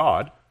mind of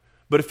God,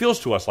 but it feels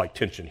to us like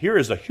tension. Here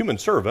is a human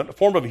servant, a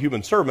form of a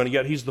human servant, and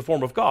yet he's the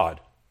form of God.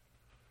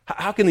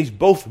 How can these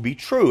both be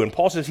true? And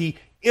Paul says he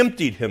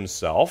emptied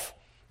himself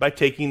by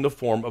taking the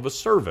form of a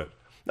servant.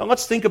 Now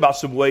let's think about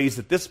some ways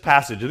that this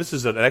passage, and this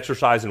is an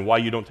exercise in why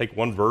you don't take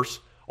one verse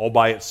all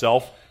by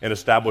itself and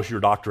establish your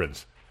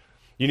doctrines.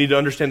 You need to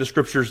understand the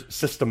Scriptures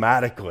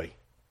systematically.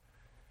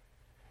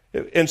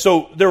 And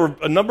so there were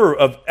a number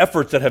of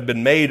efforts that have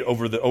been made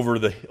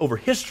over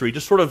history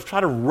to sort of try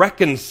to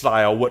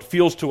reconcile what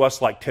feels to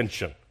us like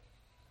tension.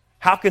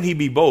 How can he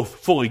be both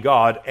fully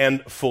God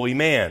and fully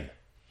man?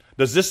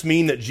 Does this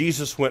mean that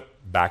Jesus went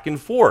back and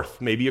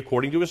forth, maybe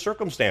according to his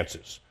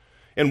circumstances?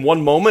 In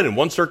one moment, in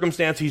one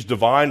circumstance, he's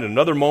divine. In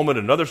another moment,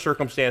 in another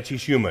circumstance,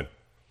 he's human.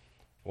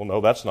 Well,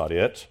 no, that's not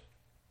it.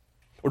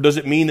 Or does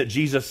it mean that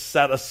Jesus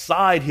set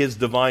aside his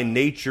divine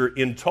nature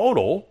in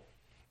total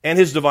and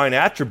his divine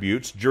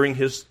attributes during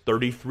his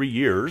 33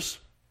 years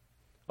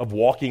of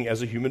walking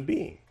as a human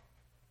being?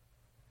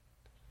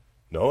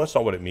 No, that's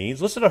not what it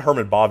means. Listen to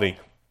Herman Bavinck,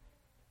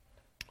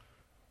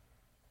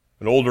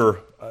 an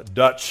older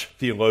Dutch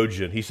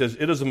theologian. He says,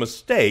 it is a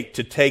mistake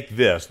to take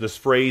this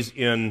phrase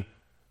in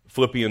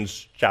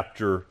Philippians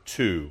chapter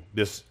 2,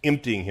 this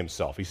emptying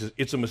himself. He says,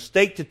 it's a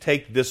mistake to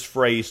take this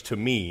phrase to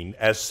mean,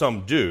 as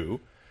some do,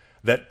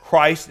 that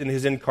Christ in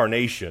his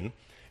incarnation,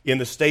 in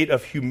the state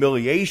of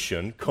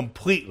humiliation,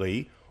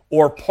 completely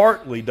or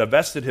partly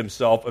divested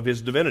himself of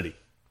his divinity,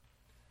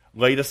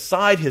 laid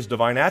aside his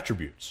divine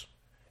attributes,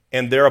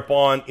 and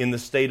thereupon, in the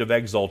state of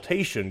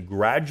exaltation,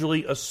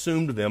 gradually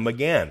assumed them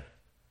again.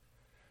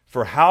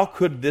 For how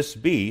could this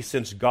be,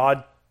 since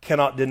God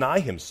cannot deny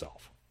himself,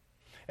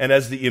 and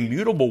as the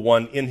immutable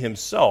one in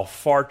himself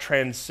far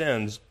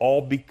transcends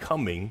all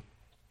becoming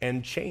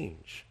and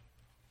change?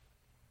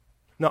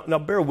 Now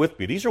bear with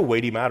me. These are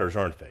weighty matters,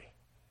 aren't they?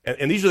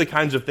 And these are the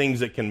kinds of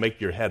things that can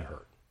make your head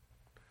hurt.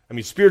 I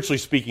mean, spiritually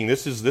speaking,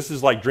 this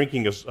is like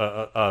drinking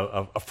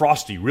a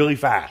Frosty really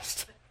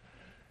fast.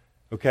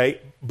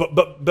 Okay?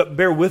 But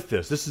bear with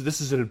this. This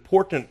is an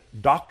important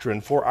doctrine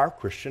for our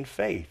Christian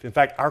faith. In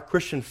fact, our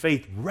Christian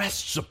faith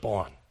rests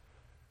upon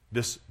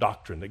this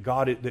doctrine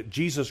that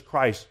Jesus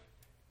Christ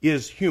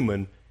is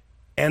human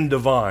and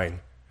divine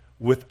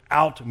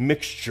without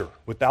mixture,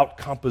 without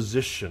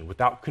composition,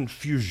 without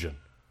confusion.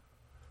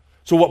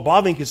 So what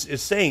Bavinck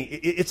is saying,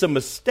 it's a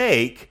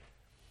mistake,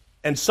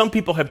 and some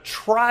people have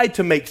tried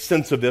to make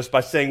sense of this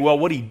by saying, well,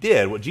 what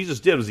Jesus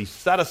did was he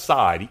set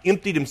aside, he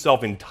emptied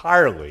himself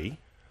entirely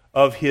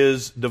of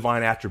his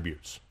divine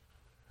attributes,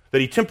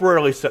 that he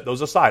temporarily set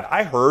those aside.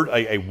 I heard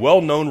a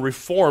well-known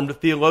Reformed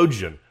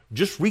theologian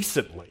just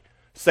recently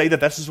say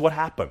that this is what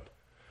happened.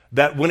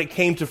 That when it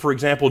came to, for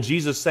example,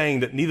 Jesus saying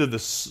that neither the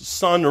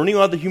Son or any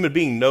other human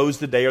being knows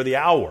the day or the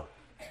hour,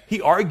 he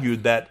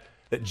argued that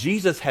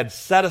Jesus had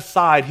set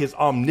aside his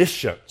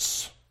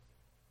omniscience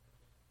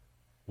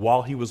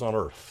while he was on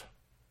earth,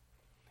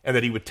 and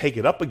that he would take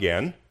it up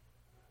again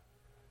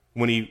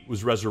when he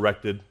was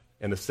resurrected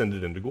and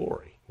ascended into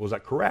glory. Was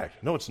that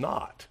correct? No, it's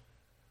not.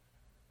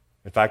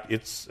 In fact,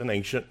 it's an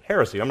ancient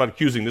heresy. I'm not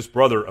accusing this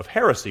brother of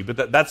heresy,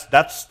 but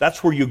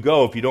that's where you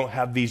go if you don't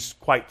have these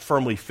quite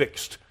firmly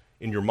fixed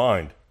in your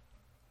mind.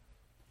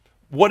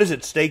 What is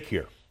at stake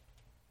here?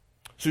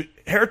 So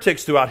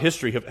heretics throughout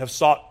history have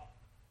sought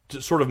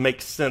to sort of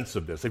make sense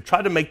of this. They've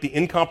tried to make the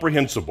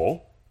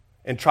incomprehensible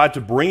and tried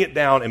to bring it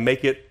down and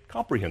make it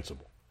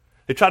comprehensible.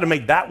 They try to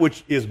make that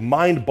which is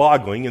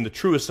mind-boggling in the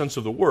truest sense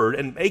of the word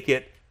and make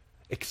it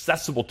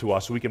accessible to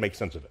us so we can make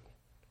sense of it.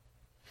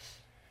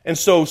 And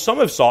so some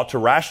have sought to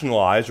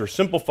rationalize or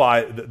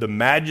simplify the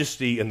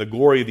majesty and the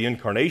glory of the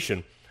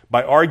incarnation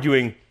by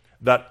arguing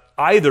that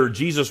either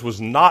Jesus was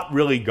not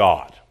really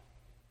God.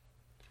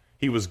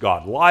 He was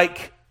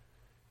God-like.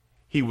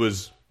 He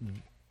was,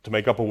 to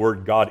make up a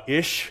word,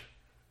 God-ish,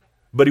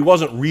 but he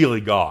wasn't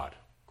really God.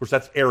 Of course,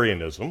 that's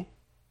Arianism.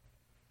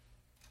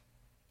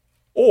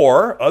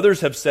 Or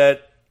others have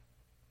said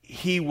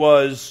he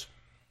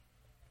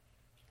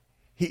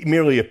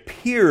merely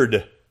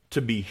appeared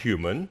to be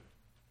human.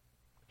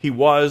 He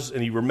was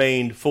and he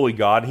remained fully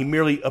God. He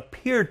merely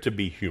appeared to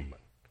be human.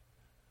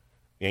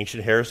 The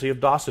ancient heresy of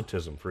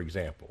Docetism, for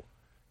example,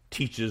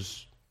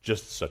 teaches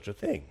just such a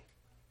thing.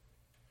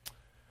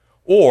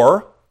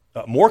 Or,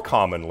 more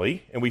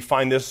commonly, and we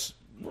find this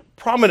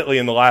prominently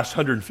in the last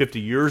 150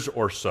 years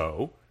or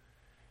so,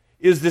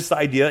 is this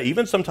idea,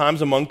 even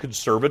sometimes among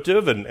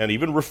conservative and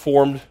even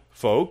Reformed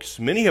folks,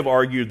 many have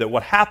argued that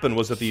what happened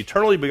was that the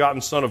eternally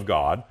begotten Son of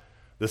God,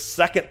 the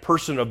second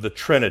person of the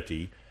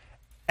Trinity,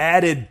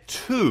 added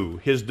to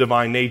his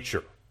divine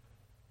nature.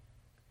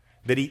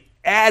 That he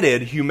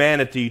added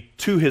humanity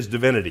to his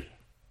divinity.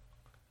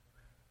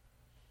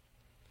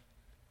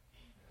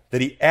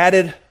 That he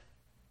added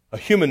a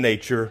human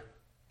nature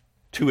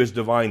to his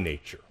divine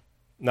nature.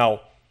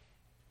 Now,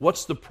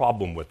 what's the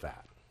problem with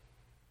that?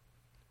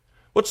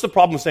 What's the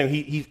problem with saying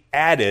he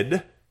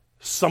added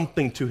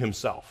something to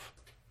himself?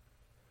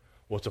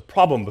 Well, it's a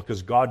problem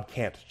because God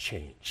can't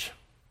change.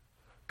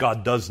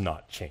 God does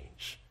not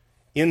change.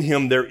 In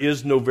him there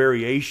is no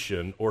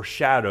variation or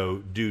shadow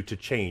due to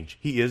change.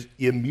 He is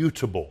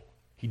immutable.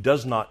 He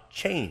does not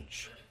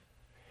change.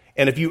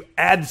 And if you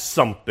add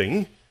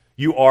something,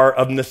 you are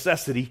of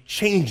necessity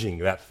changing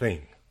that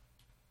thing.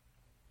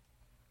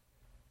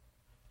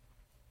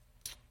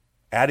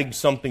 Adding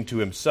something to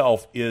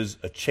himself is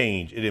a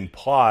change. It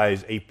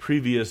implies a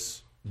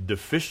previous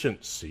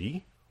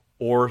deficiency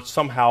or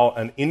somehow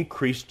an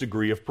increased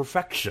degree of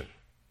perfection.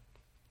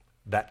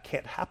 That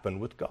can't happen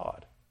with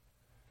God.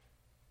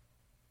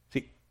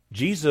 See,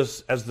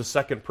 Jesus, as the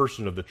second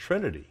person of the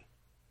Trinity,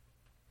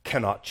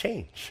 cannot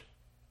change.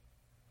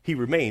 He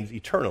remains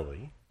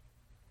eternally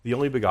the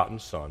only begotten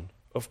Son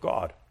of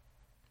God.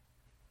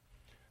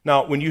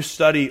 Now, when you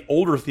study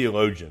older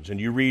theologians and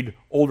you read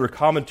older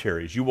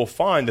commentaries, you will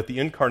find that the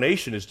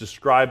incarnation is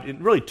described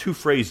in really two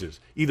phrases,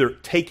 either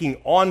taking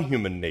on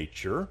human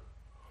nature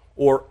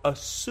or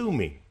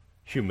assuming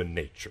human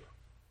nature.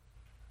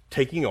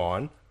 Taking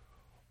on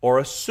or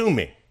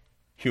assuming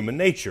human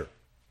nature.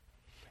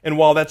 And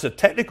while that's a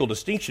technical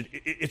distinction,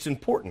 it's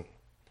important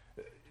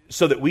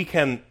so that we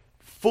can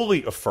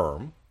fully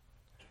affirm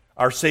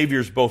our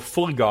Savior's both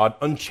fully God,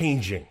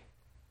 unchanging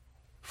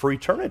for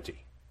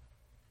eternity.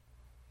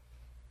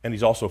 And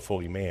he's also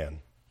fully man,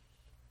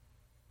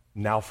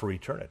 now for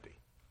eternity.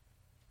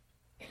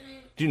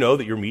 Do you know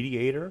that your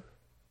mediator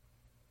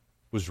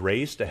was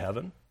raised to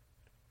heaven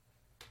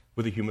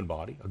with a human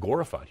body, a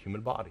glorified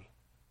human body?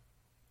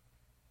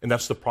 And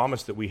that's the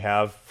promise that we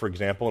have, for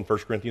example, in 1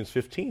 Corinthians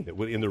 15, that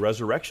in the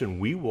resurrection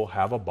we will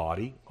have a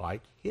body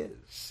like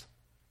his.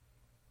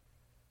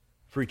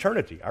 For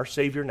eternity, our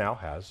Savior now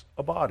has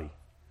a body.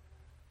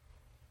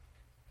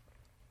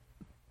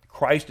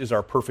 Christ is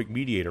our perfect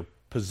mediator,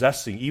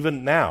 possessing,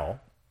 even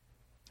now,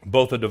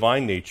 both a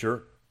divine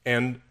nature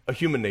and a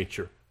human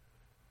nature.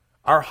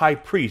 Our high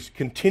priest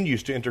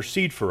continues to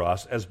intercede for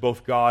us as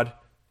both God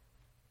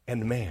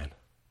and man.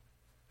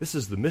 This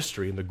is the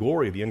mystery and the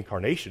glory of the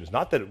incarnation. It's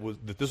not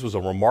that this was a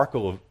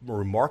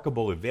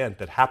remarkable event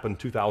that happened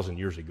 2,000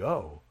 years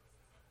ago,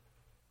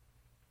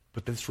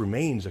 but this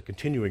remains a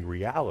continuing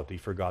reality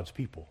for God's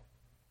people.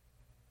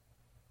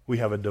 We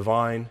have a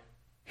divine,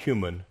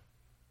 human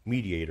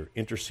mediator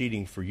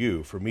interceding for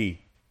you, for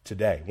me,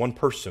 today. One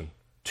person,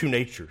 two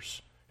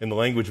natures. In the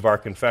language of our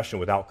confession,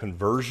 without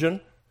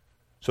conversion.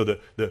 So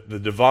the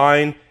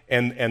divine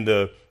and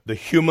the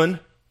human,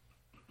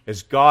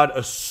 as God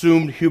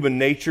assumed human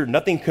nature,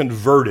 nothing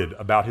converted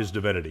about his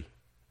divinity.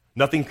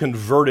 Nothing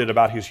converted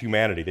about his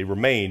humanity. They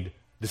remained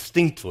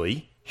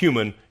distinctly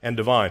human and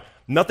divine.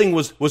 Nothing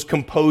was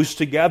composed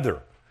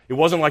together. It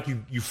wasn't like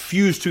you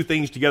fused two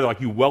things together, like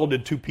you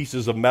welded two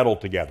pieces of metal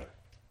together.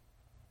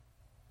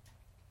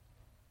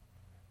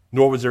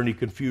 Nor was there any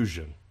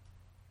confusion.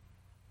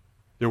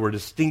 There were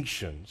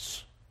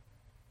distinctions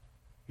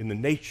in the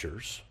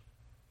natures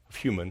of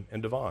human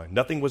and divine.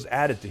 Nothing was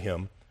added to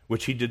him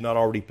which he did not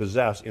already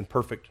possess in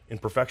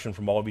perfection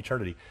from all of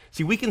eternity.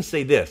 See, we can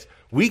say this.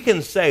 We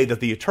can say that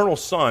the eternal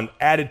Son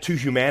added to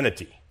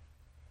humanity,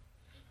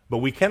 but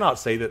we cannot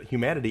say that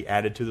humanity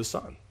added to the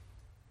Son.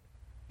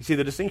 You see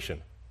the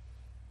distinction?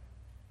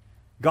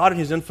 God in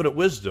his infinite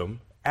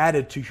wisdom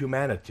added to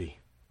humanity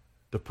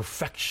the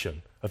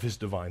perfection of his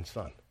divine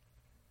Son.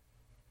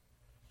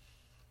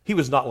 He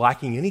was not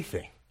lacking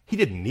anything. He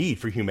didn't need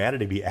for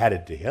humanity to be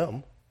added to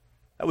him.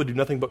 That would do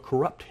nothing but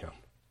corrupt him.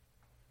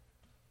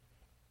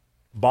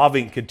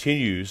 Bavinck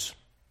continues,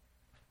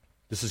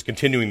 this is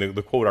continuing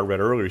the quote I read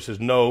earlier. He says,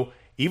 no,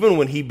 even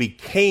when he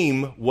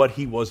became what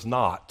he was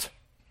not,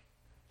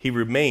 he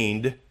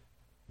remained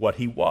what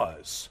he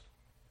was,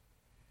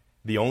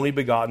 the only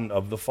begotten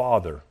of the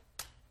Father.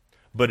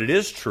 But it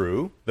is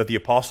true that the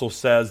apostle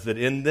says that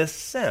in this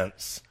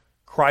sense,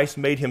 Christ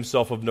made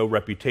himself of no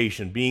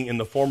reputation. Being in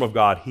the form of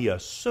God, he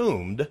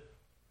assumed,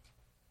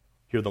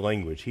 hear the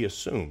language, he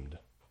assumed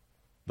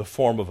the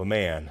form of a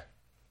man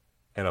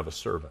and of a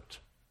servant.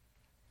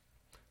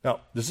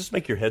 Now, does this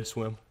make your head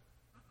swim?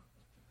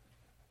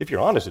 If you're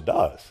honest, it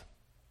does.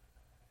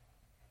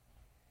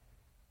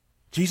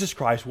 Jesus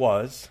Christ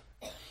was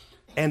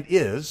and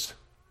is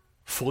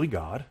fully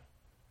God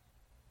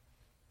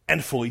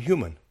and fully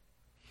human.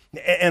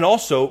 And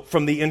also,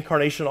 from the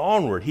incarnation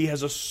onward, he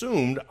has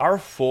assumed our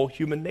full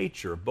human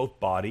nature, both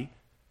body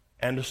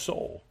and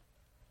soul.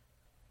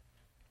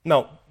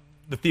 Now,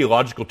 the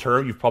theological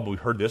term, you've probably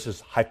heard this,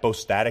 is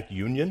hypostatic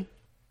union.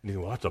 And you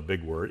think, well, that's a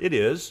big word. It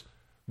is,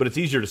 but it's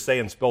easier to say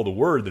and spell the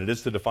word than it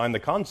is to define the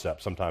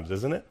concept sometimes,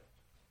 isn't it?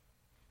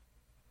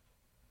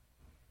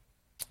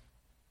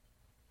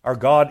 Our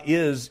God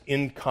is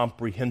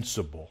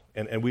incomprehensible,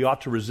 and we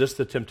ought to resist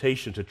the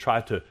temptation to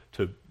try to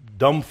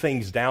dumb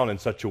things down in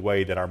such a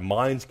way that our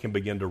minds can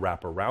begin to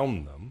wrap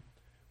around them.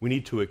 We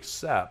need to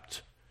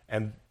accept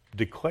and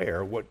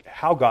declare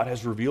how God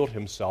has revealed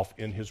himself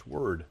in his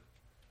word.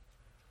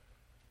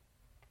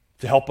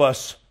 To help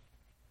us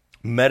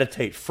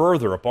meditate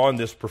further upon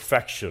this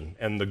perfection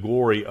and the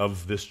glory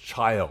of this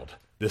child,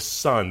 this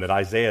son that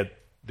Isaiah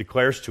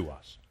declares to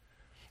us,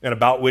 and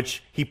about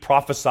which he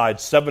prophesied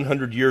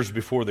 700 years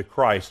before the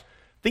Christ.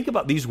 Think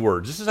about these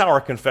words. This is how our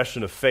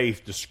confession of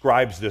faith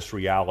describes this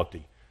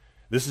reality.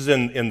 This is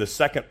in the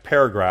second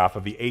paragraph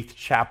of the 8th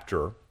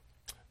chapter.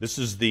 This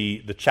is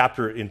the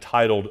chapter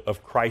entitled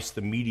Of Christ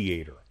the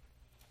Mediator.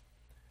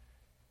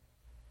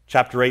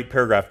 Chapter 8,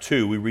 paragraph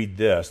 2, we read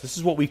this. This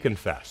is what we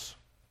confess.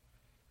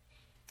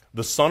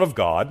 The Son of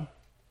God,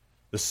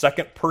 the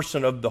second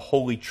person of the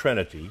Holy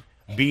Trinity,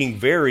 being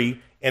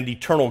very and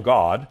eternal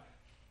God,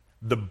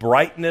 the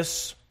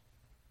brightness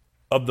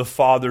of the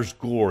Father's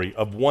glory,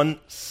 of one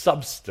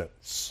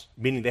substance,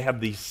 meaning they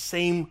have the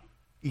same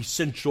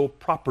essential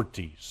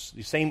properties,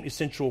 the same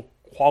essential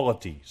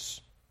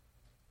qualities,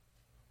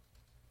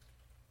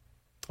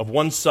 of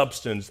one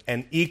substance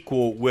and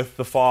equal with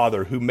the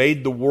Father, who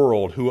made the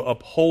world, who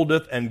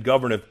upholdeth and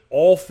governeth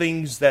all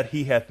things that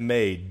he hath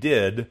made,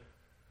 did,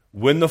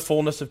 when the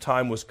fullness of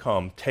time was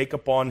come, take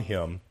upon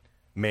him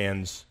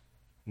man's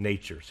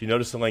nature. So you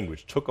notice the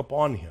language, took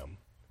upon him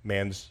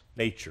man's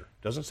nature.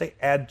 It doesn't say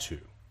add to.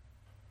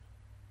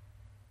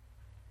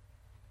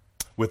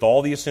 With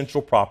all the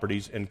essential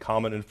properties and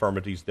common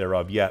infirmities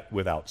thereof, yet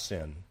without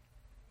sin.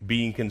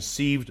 Being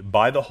conceived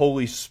by the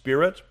Holy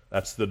Spirit,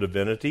 that's the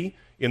divinity,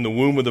 in the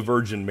womb of the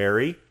Virgin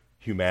Mary,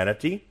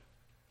 humanity,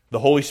 the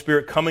Holy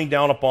Spirit coming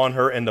down upon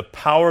her and the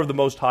power of the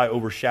Most High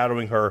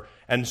overshadowing her,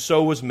 and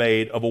so was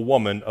made of a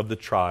woman of the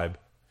tribe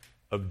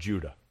of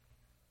Judah,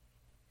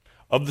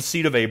 of the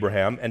seed of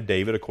Abraham and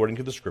David, according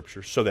to the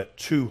Scriptures, so that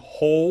two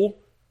whole,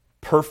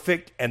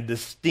 perfect, and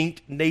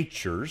distinct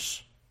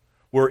natures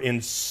were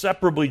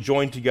inseparably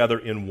joined together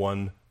in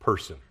one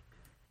person.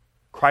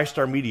 Christ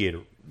our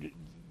mediator.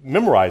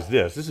 Memorize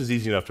this. This is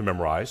easy enough to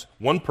memorize.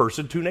 One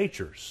person, two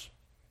natures.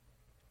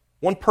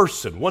 One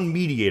person, one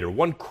mediator,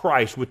 one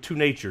Christ with two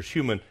natures,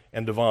 human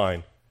and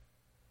divine.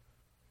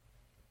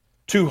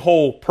 Two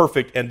whole,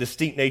 perfect, and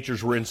distinct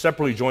natures were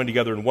inseparably joined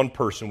together in one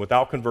person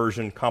without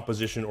conversion,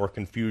 composition, or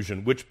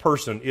confusion, which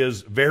person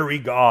is very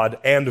God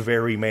and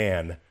very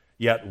man,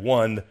 yet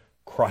one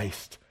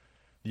Christ,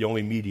 the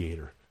only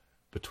mediator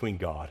between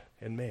God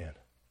and man.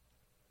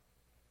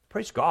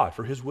 Praise God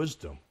for his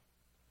wisdom,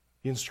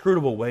 the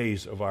inscrutable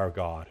ways of our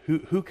God.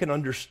 Who can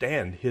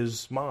understand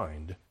his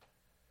mind?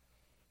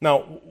 Now,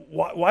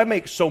 why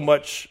make so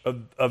much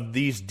of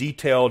these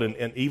detailed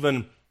and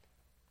even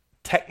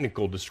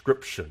technical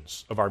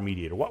descriptions of our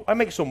mediator? Why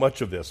make so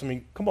much of this? I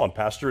mean, come on,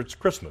 Pastor, it's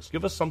Christmas.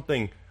 Give us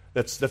something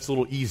that's a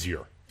little easier,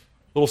 a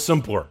little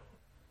simpler.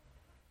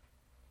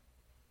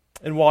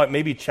 And while it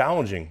may be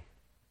challenging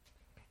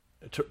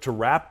to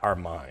wrap our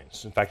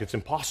minds, in fact, it's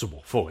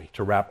impossible fully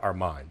to wrap our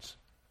minds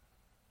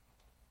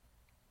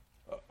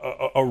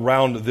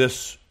around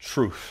this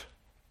truth.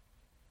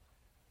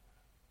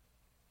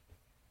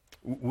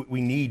 We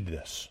need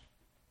this.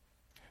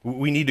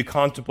 We need to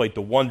contemplate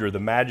the wonder, the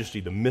majesty,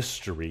 the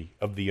mystery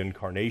of the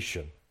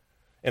incarnation.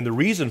 And the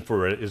reason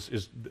for it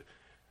is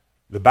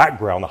the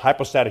background, the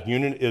hypostatic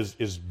union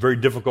is very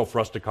difficult for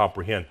us to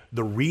comprehend.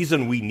 The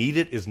reason we need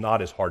it is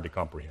not as hard to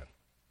comprehend.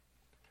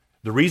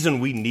 The reason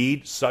we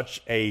need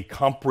such a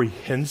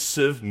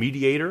comprehensive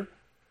mediator,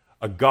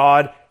 a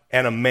God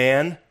and a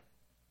man,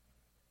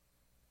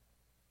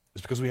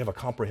 is because we have a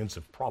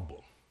comprehensive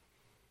problem.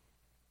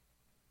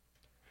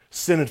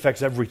 Sin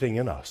infects everything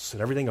in us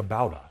and everything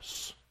about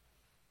us,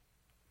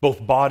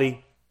 both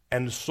body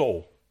and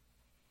soul.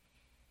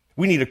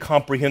 We need a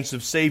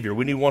comprehensive Savior.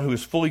 We need one who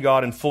is fully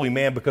God and fully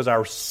man because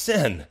our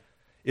sin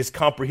is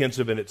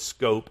comprehensive in its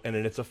scope and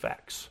in its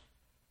effects.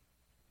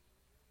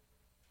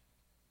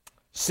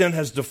 Sin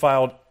has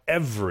defiled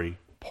every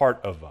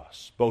part of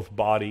us, both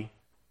body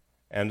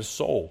and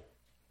soul.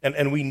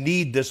 And we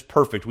need this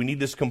perfect, we need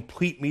this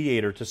complete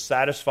mediator to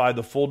satisfy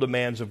the full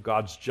demands of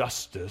God's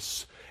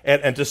justice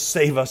and to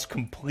save us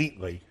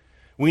completely.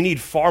 We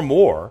need far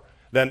more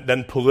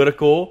than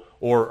political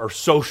or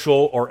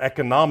social or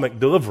economic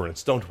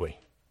deliverance, don't we?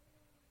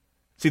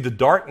 See, the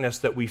darkness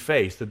that we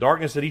face, the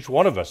darkness that each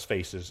one of us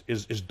faces,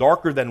 is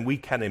darker than we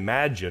can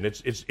imagine.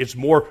 It's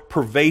more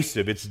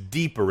pervasive, it's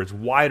deeper, it's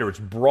wider, it's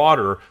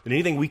broader than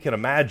anything we can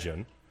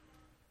imagine.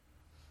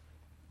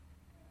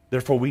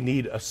 Therefore, we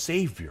need a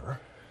Savior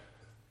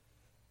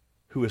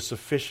who is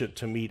sufficient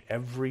to meet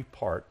every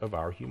part of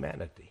our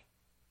humanity.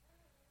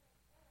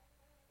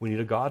 We need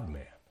a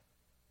God-man.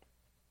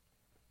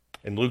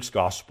 In Luke's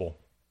gospel,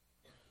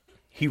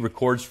 he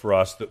records for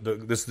us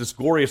this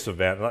glorious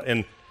event.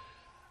 And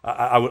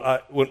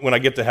when I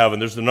get to heaven,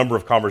 there's a number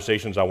of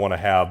conversations I want to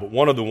have, but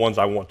one of the ones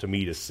I want to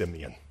meet is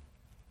Simeon.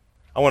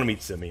 I want to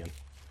meet Simeon.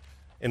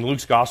 In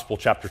Luke's gospel,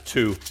 chapter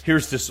 2,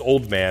 here's this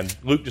old man.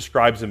 Luke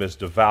describes him as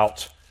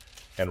devout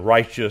and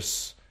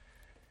righteous,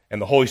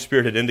 and the Holy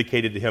Spirit had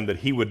indicated to him that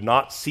he would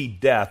not see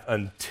death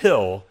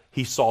until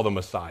he saw the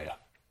Messiah.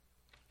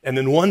 And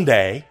then one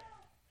day,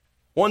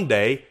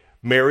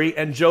 Mary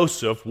and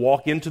Joseph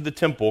walk into the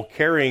temple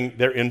carrying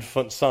their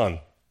infant son.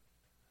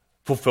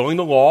 Fulfilling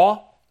the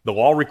law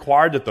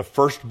required that the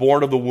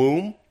firstborn of the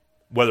womb,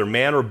 whether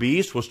man or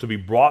beast, was to be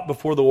brought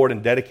before the Lord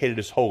and dedicated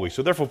as holy.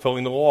 So they're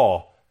fulfilling the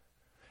law.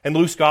 In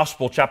Luke's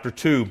Gospel, chapter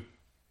 2,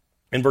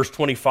 in verse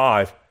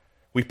 25,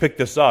 we pick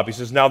this up. He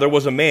says, "Now there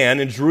was a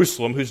man in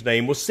Jerusalem whose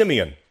name was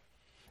Simeon.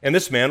 And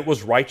this man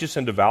was righteous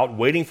and devout,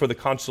 waiting for the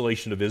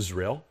consolation of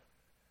Israel.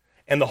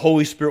 And the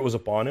Holy Spirit was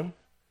upon him.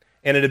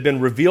 And it had been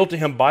revealed to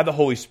him by the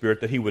Holy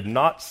Spirit that he would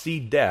not see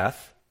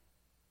death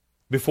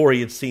before he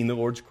had seen the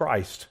Lord's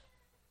Christ.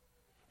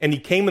 And he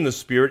came in the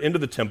Spirit into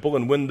the temple,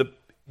 and when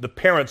the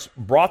parents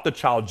brought the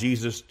child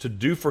Jesus to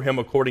do for him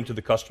according to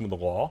the custom of the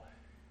law,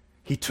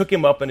 he took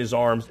him up in his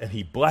arms and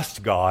he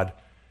blessed God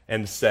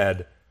and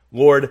said,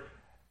 Lord,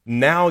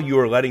 now you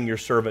are letting your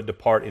servant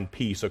depart in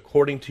peace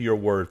according to your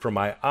word, for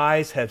my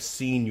eyes have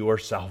seen your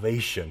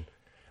salvation,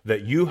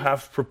 that you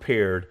have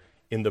prepared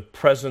in the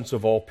presence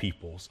of all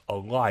peoples a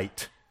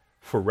light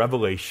for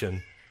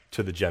revelation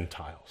to the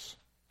Gentiles,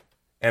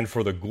 and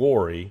for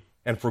glory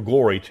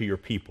to your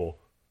people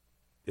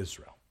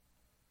Israel.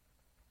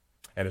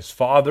 And his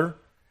father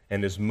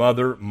and his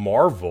mother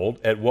marveled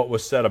at what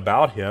was said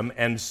about him,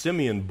 and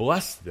Simeon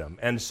blessed them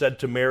and said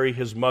to Mary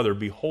his mother,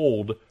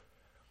 Behold,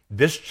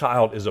 this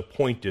child is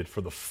appointed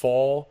for the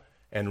fall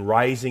and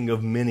rising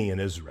of many in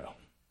Israel,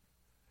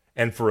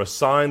 and for a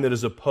sign that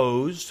is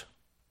opposed,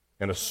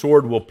 and a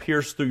sword will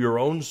pierce through your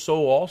own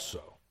soul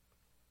also,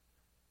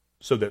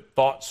 so that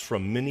thoughts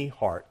from many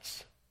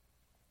hearts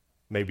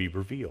may be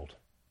revealed.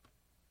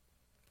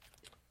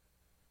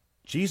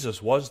 Jesus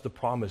was the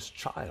promised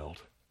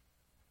child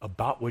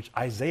about which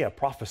Isaiah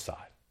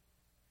prophesied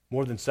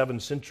more than 7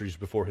 centuries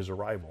before his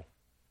arrival.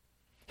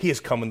 He has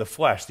come in the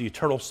flesh, the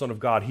eternal Son of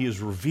God. He has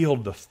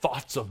revealed the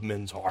thoughts of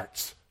men's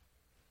hearts.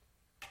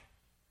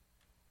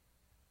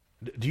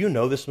 Do you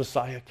know this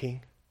Messiah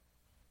King?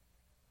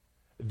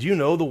 Do you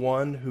know the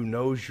one who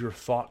knows your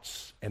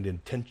thoughts and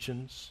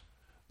intentions,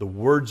 the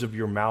words of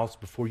your mouths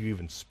before you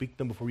even speak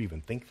them, before you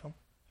even think them?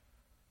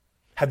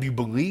 Have you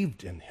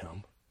believed in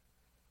him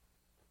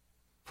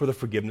for the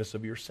forgiveness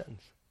of your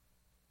sins?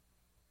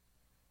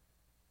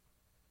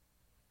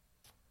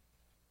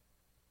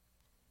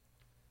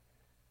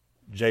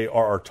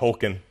 J.R.R.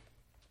 Tolkien,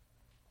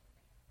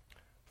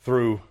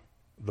 through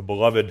the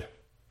beloved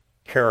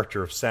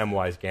character of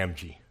Samwise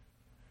Gamgee,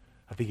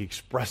 I think he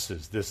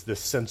expresses this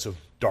sense of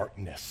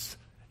darkness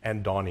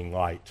and dawning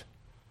light.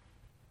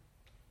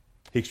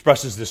 He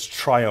expresses this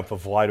triumph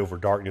of light over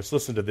darkness.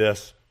 Listen to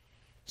this.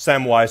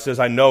 Samwise says,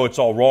 I know it's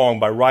all wrong.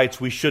 By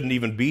rights, we shouldn't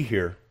even be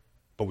here,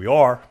 but we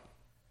are.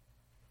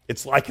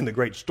 It's like in the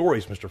great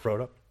stories, Mr.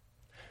 Frodo.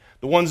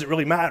 The ones that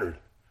really mattered,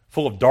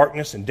 full of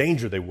darkness and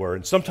danger they were.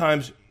 And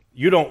sometimes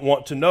you don't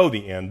want to know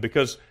the end,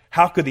 because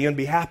how could the end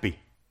be happy?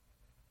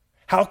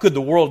 How could the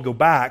world go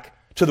back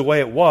to the way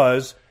it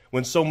was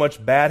when so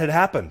much bad had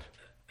happened?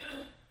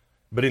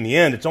 But in the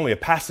end, it's only a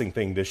passing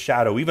thing, this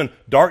shadow. Even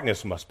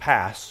darkness must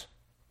pass.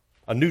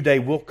 A new day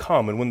will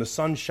come, and when the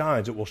sun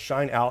shines, it will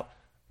shine out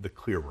the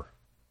clearer.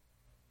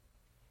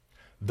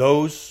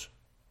 Those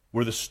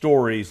were the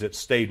stories that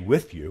stayed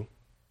with you,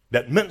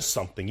 that meant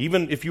something,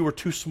 even if you were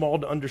too small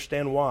to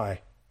understand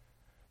why.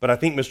 But I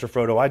think, Mr.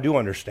 Frodo, I do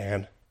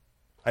understand.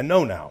 I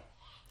know now.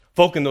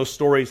 Folk in those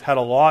stories had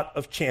a lot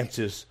of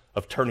chances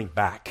of turning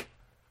back,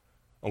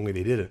 only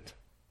they didn't.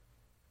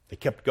 They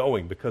kept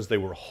going because they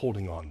were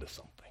holding on to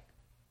something.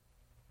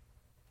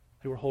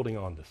 They were holding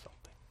on to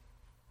something.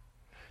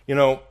 You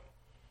know,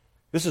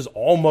 this is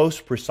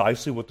almost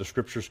precisely what the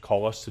Scriptures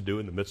call us to do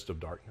in the midst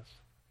of darkness.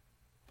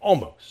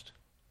 Almost.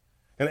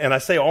 And I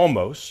say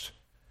almost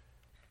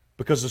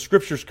because the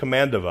Scriptures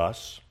command of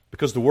us,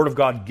 because the Word of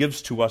God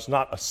gives to us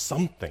not a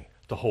something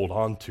to hold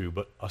on to,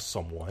 but a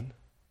someone.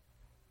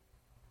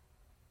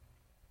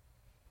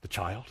 The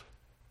child,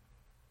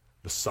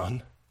 the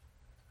Son,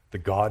 the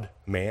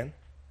God-man.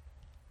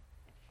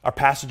 Our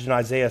passage in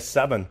Isaiah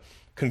 7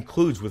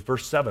 concludes with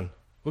verse 7.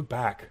 Look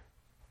back.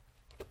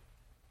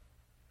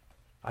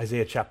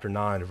 Isaiah chapter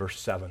 9, verse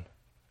 7.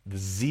 The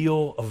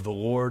zeal of the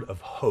Lord of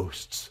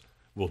hosts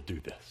will do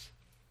this.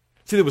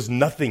 See, there was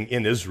nothing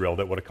in Israel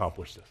that would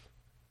accomplish this.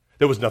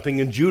 There was nothing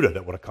in Judah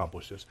that would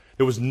accomplish this.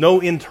 There was no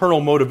internal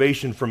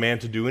motivation for man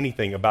to do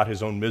anything about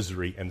his own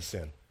misery and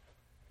sin.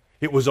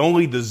 It was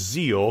only the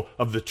zeal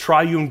of the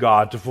triune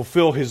God to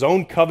fulfill his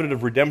own covenant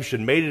of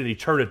redemption made in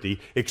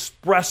eternity,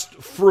 expressed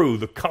through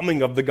the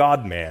coming of the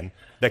God-man,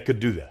 that could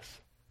do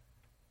this.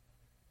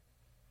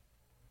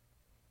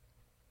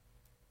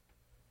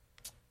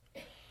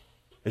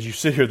 As you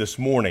sit here this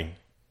morning,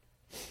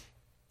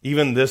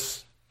 even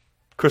this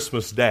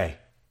Christmas day,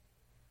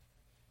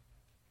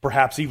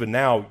 perhaps even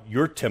now,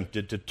 you're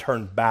tempted to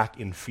turn back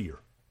in fear.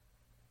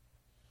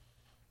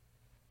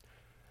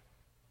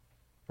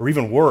 Or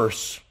even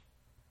worse,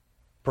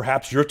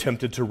 perhaps you're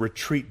tempted to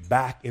retreat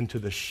back into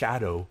the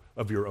shadow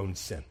of your own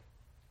sin.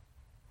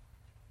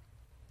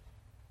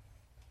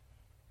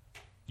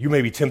 You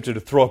may be tempted to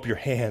throw up your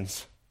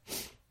hands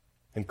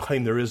and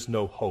claim there is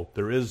no hope,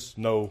 there is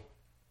no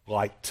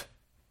light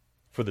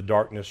for the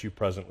darkness you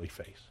presently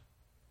face.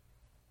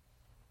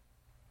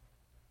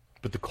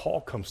 But the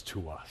call comes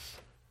to us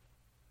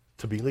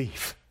to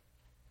believe,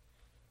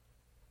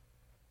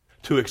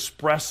 to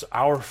express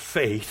our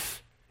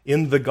faith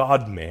in the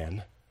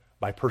God-man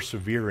by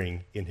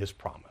persevering in his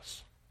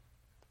promise.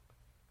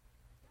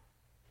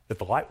 That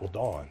the light will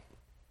dawn.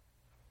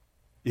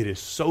 It is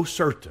so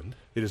certain,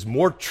 it is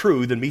more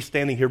true than me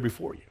standing here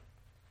before you.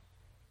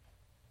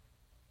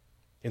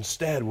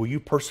 Instead, will you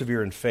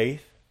persevere in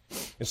faith?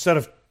 Instead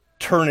of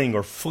turning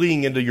or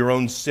fleeing into your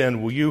own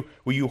sin, will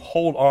you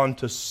hold on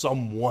to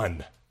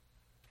someone?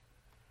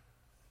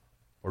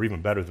 Or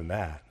even better than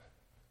that,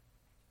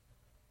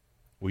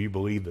 will you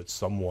believe that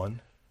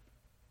someone,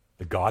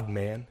 the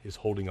God-man, is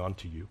holding on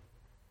to you?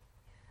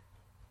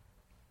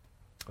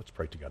 Let's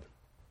pray together.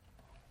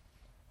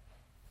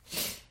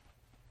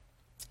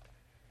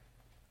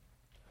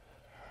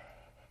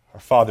 Our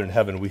Father in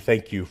heaven, we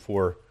thank you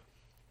for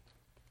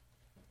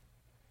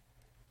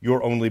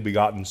your only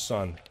begotten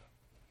Son,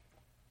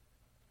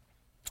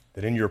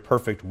 that in your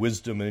perfect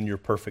wisdom and in your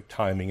perfect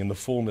timing, in the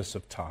fullness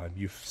of time,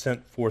 you've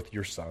sent forth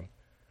your Son,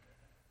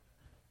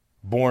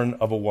 born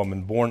of a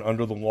woman, born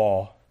under the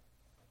law,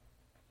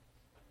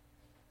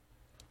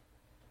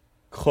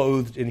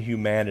 clothed in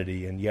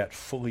humanity and yet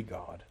fully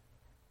God.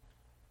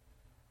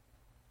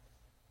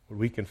 Lord,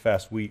 we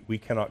confess we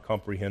cannot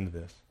comprehend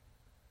this.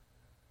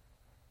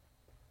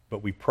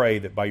 But we pray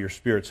that by your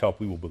Spirit's help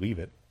we will believe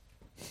it,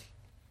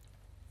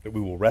 that we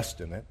will rest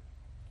in it,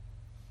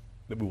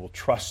 that we will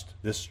trust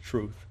this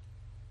truth,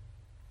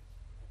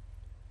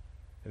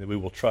 and that we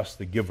will trust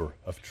the giver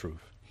of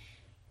truth.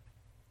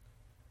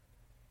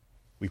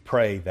 We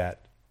pray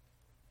that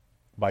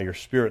by your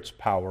Spirit's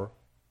power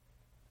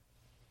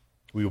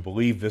we will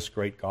believe this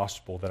great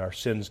gospel, that our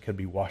sins can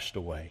be washed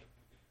away.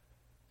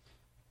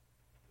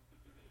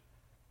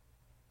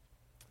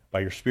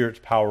 By your Spirit's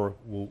power,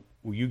 will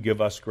you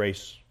give us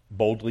grace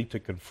boldly to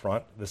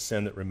confront the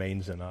sin that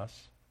remains in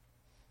us,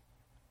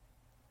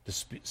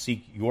 to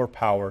seek your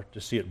power, to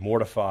see it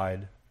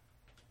mortified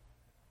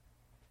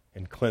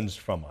and cleansed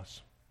from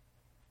us.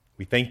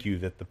 We thank you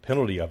that the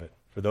penalty of it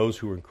for those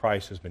who are in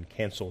Christ has been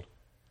canceled.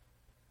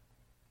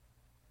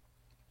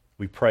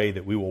 We pray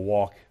that we will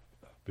walk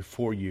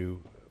before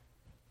you,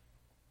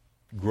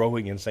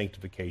 growing in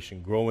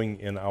sanctification, growing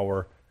in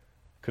our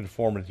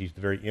conformity to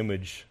the very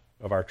image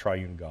of our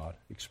triune God,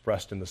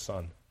 expressed in the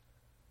Son.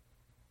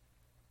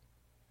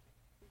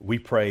 We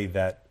pray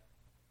that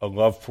a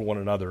love for one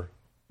another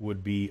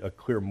would be a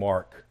clear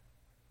mark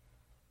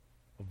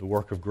of the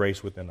work of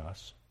grace within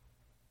us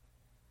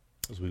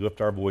as we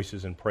lift our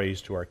voices in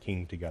praise to our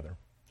King together.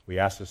 We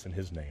ask this in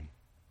his name.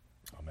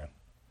 Amen.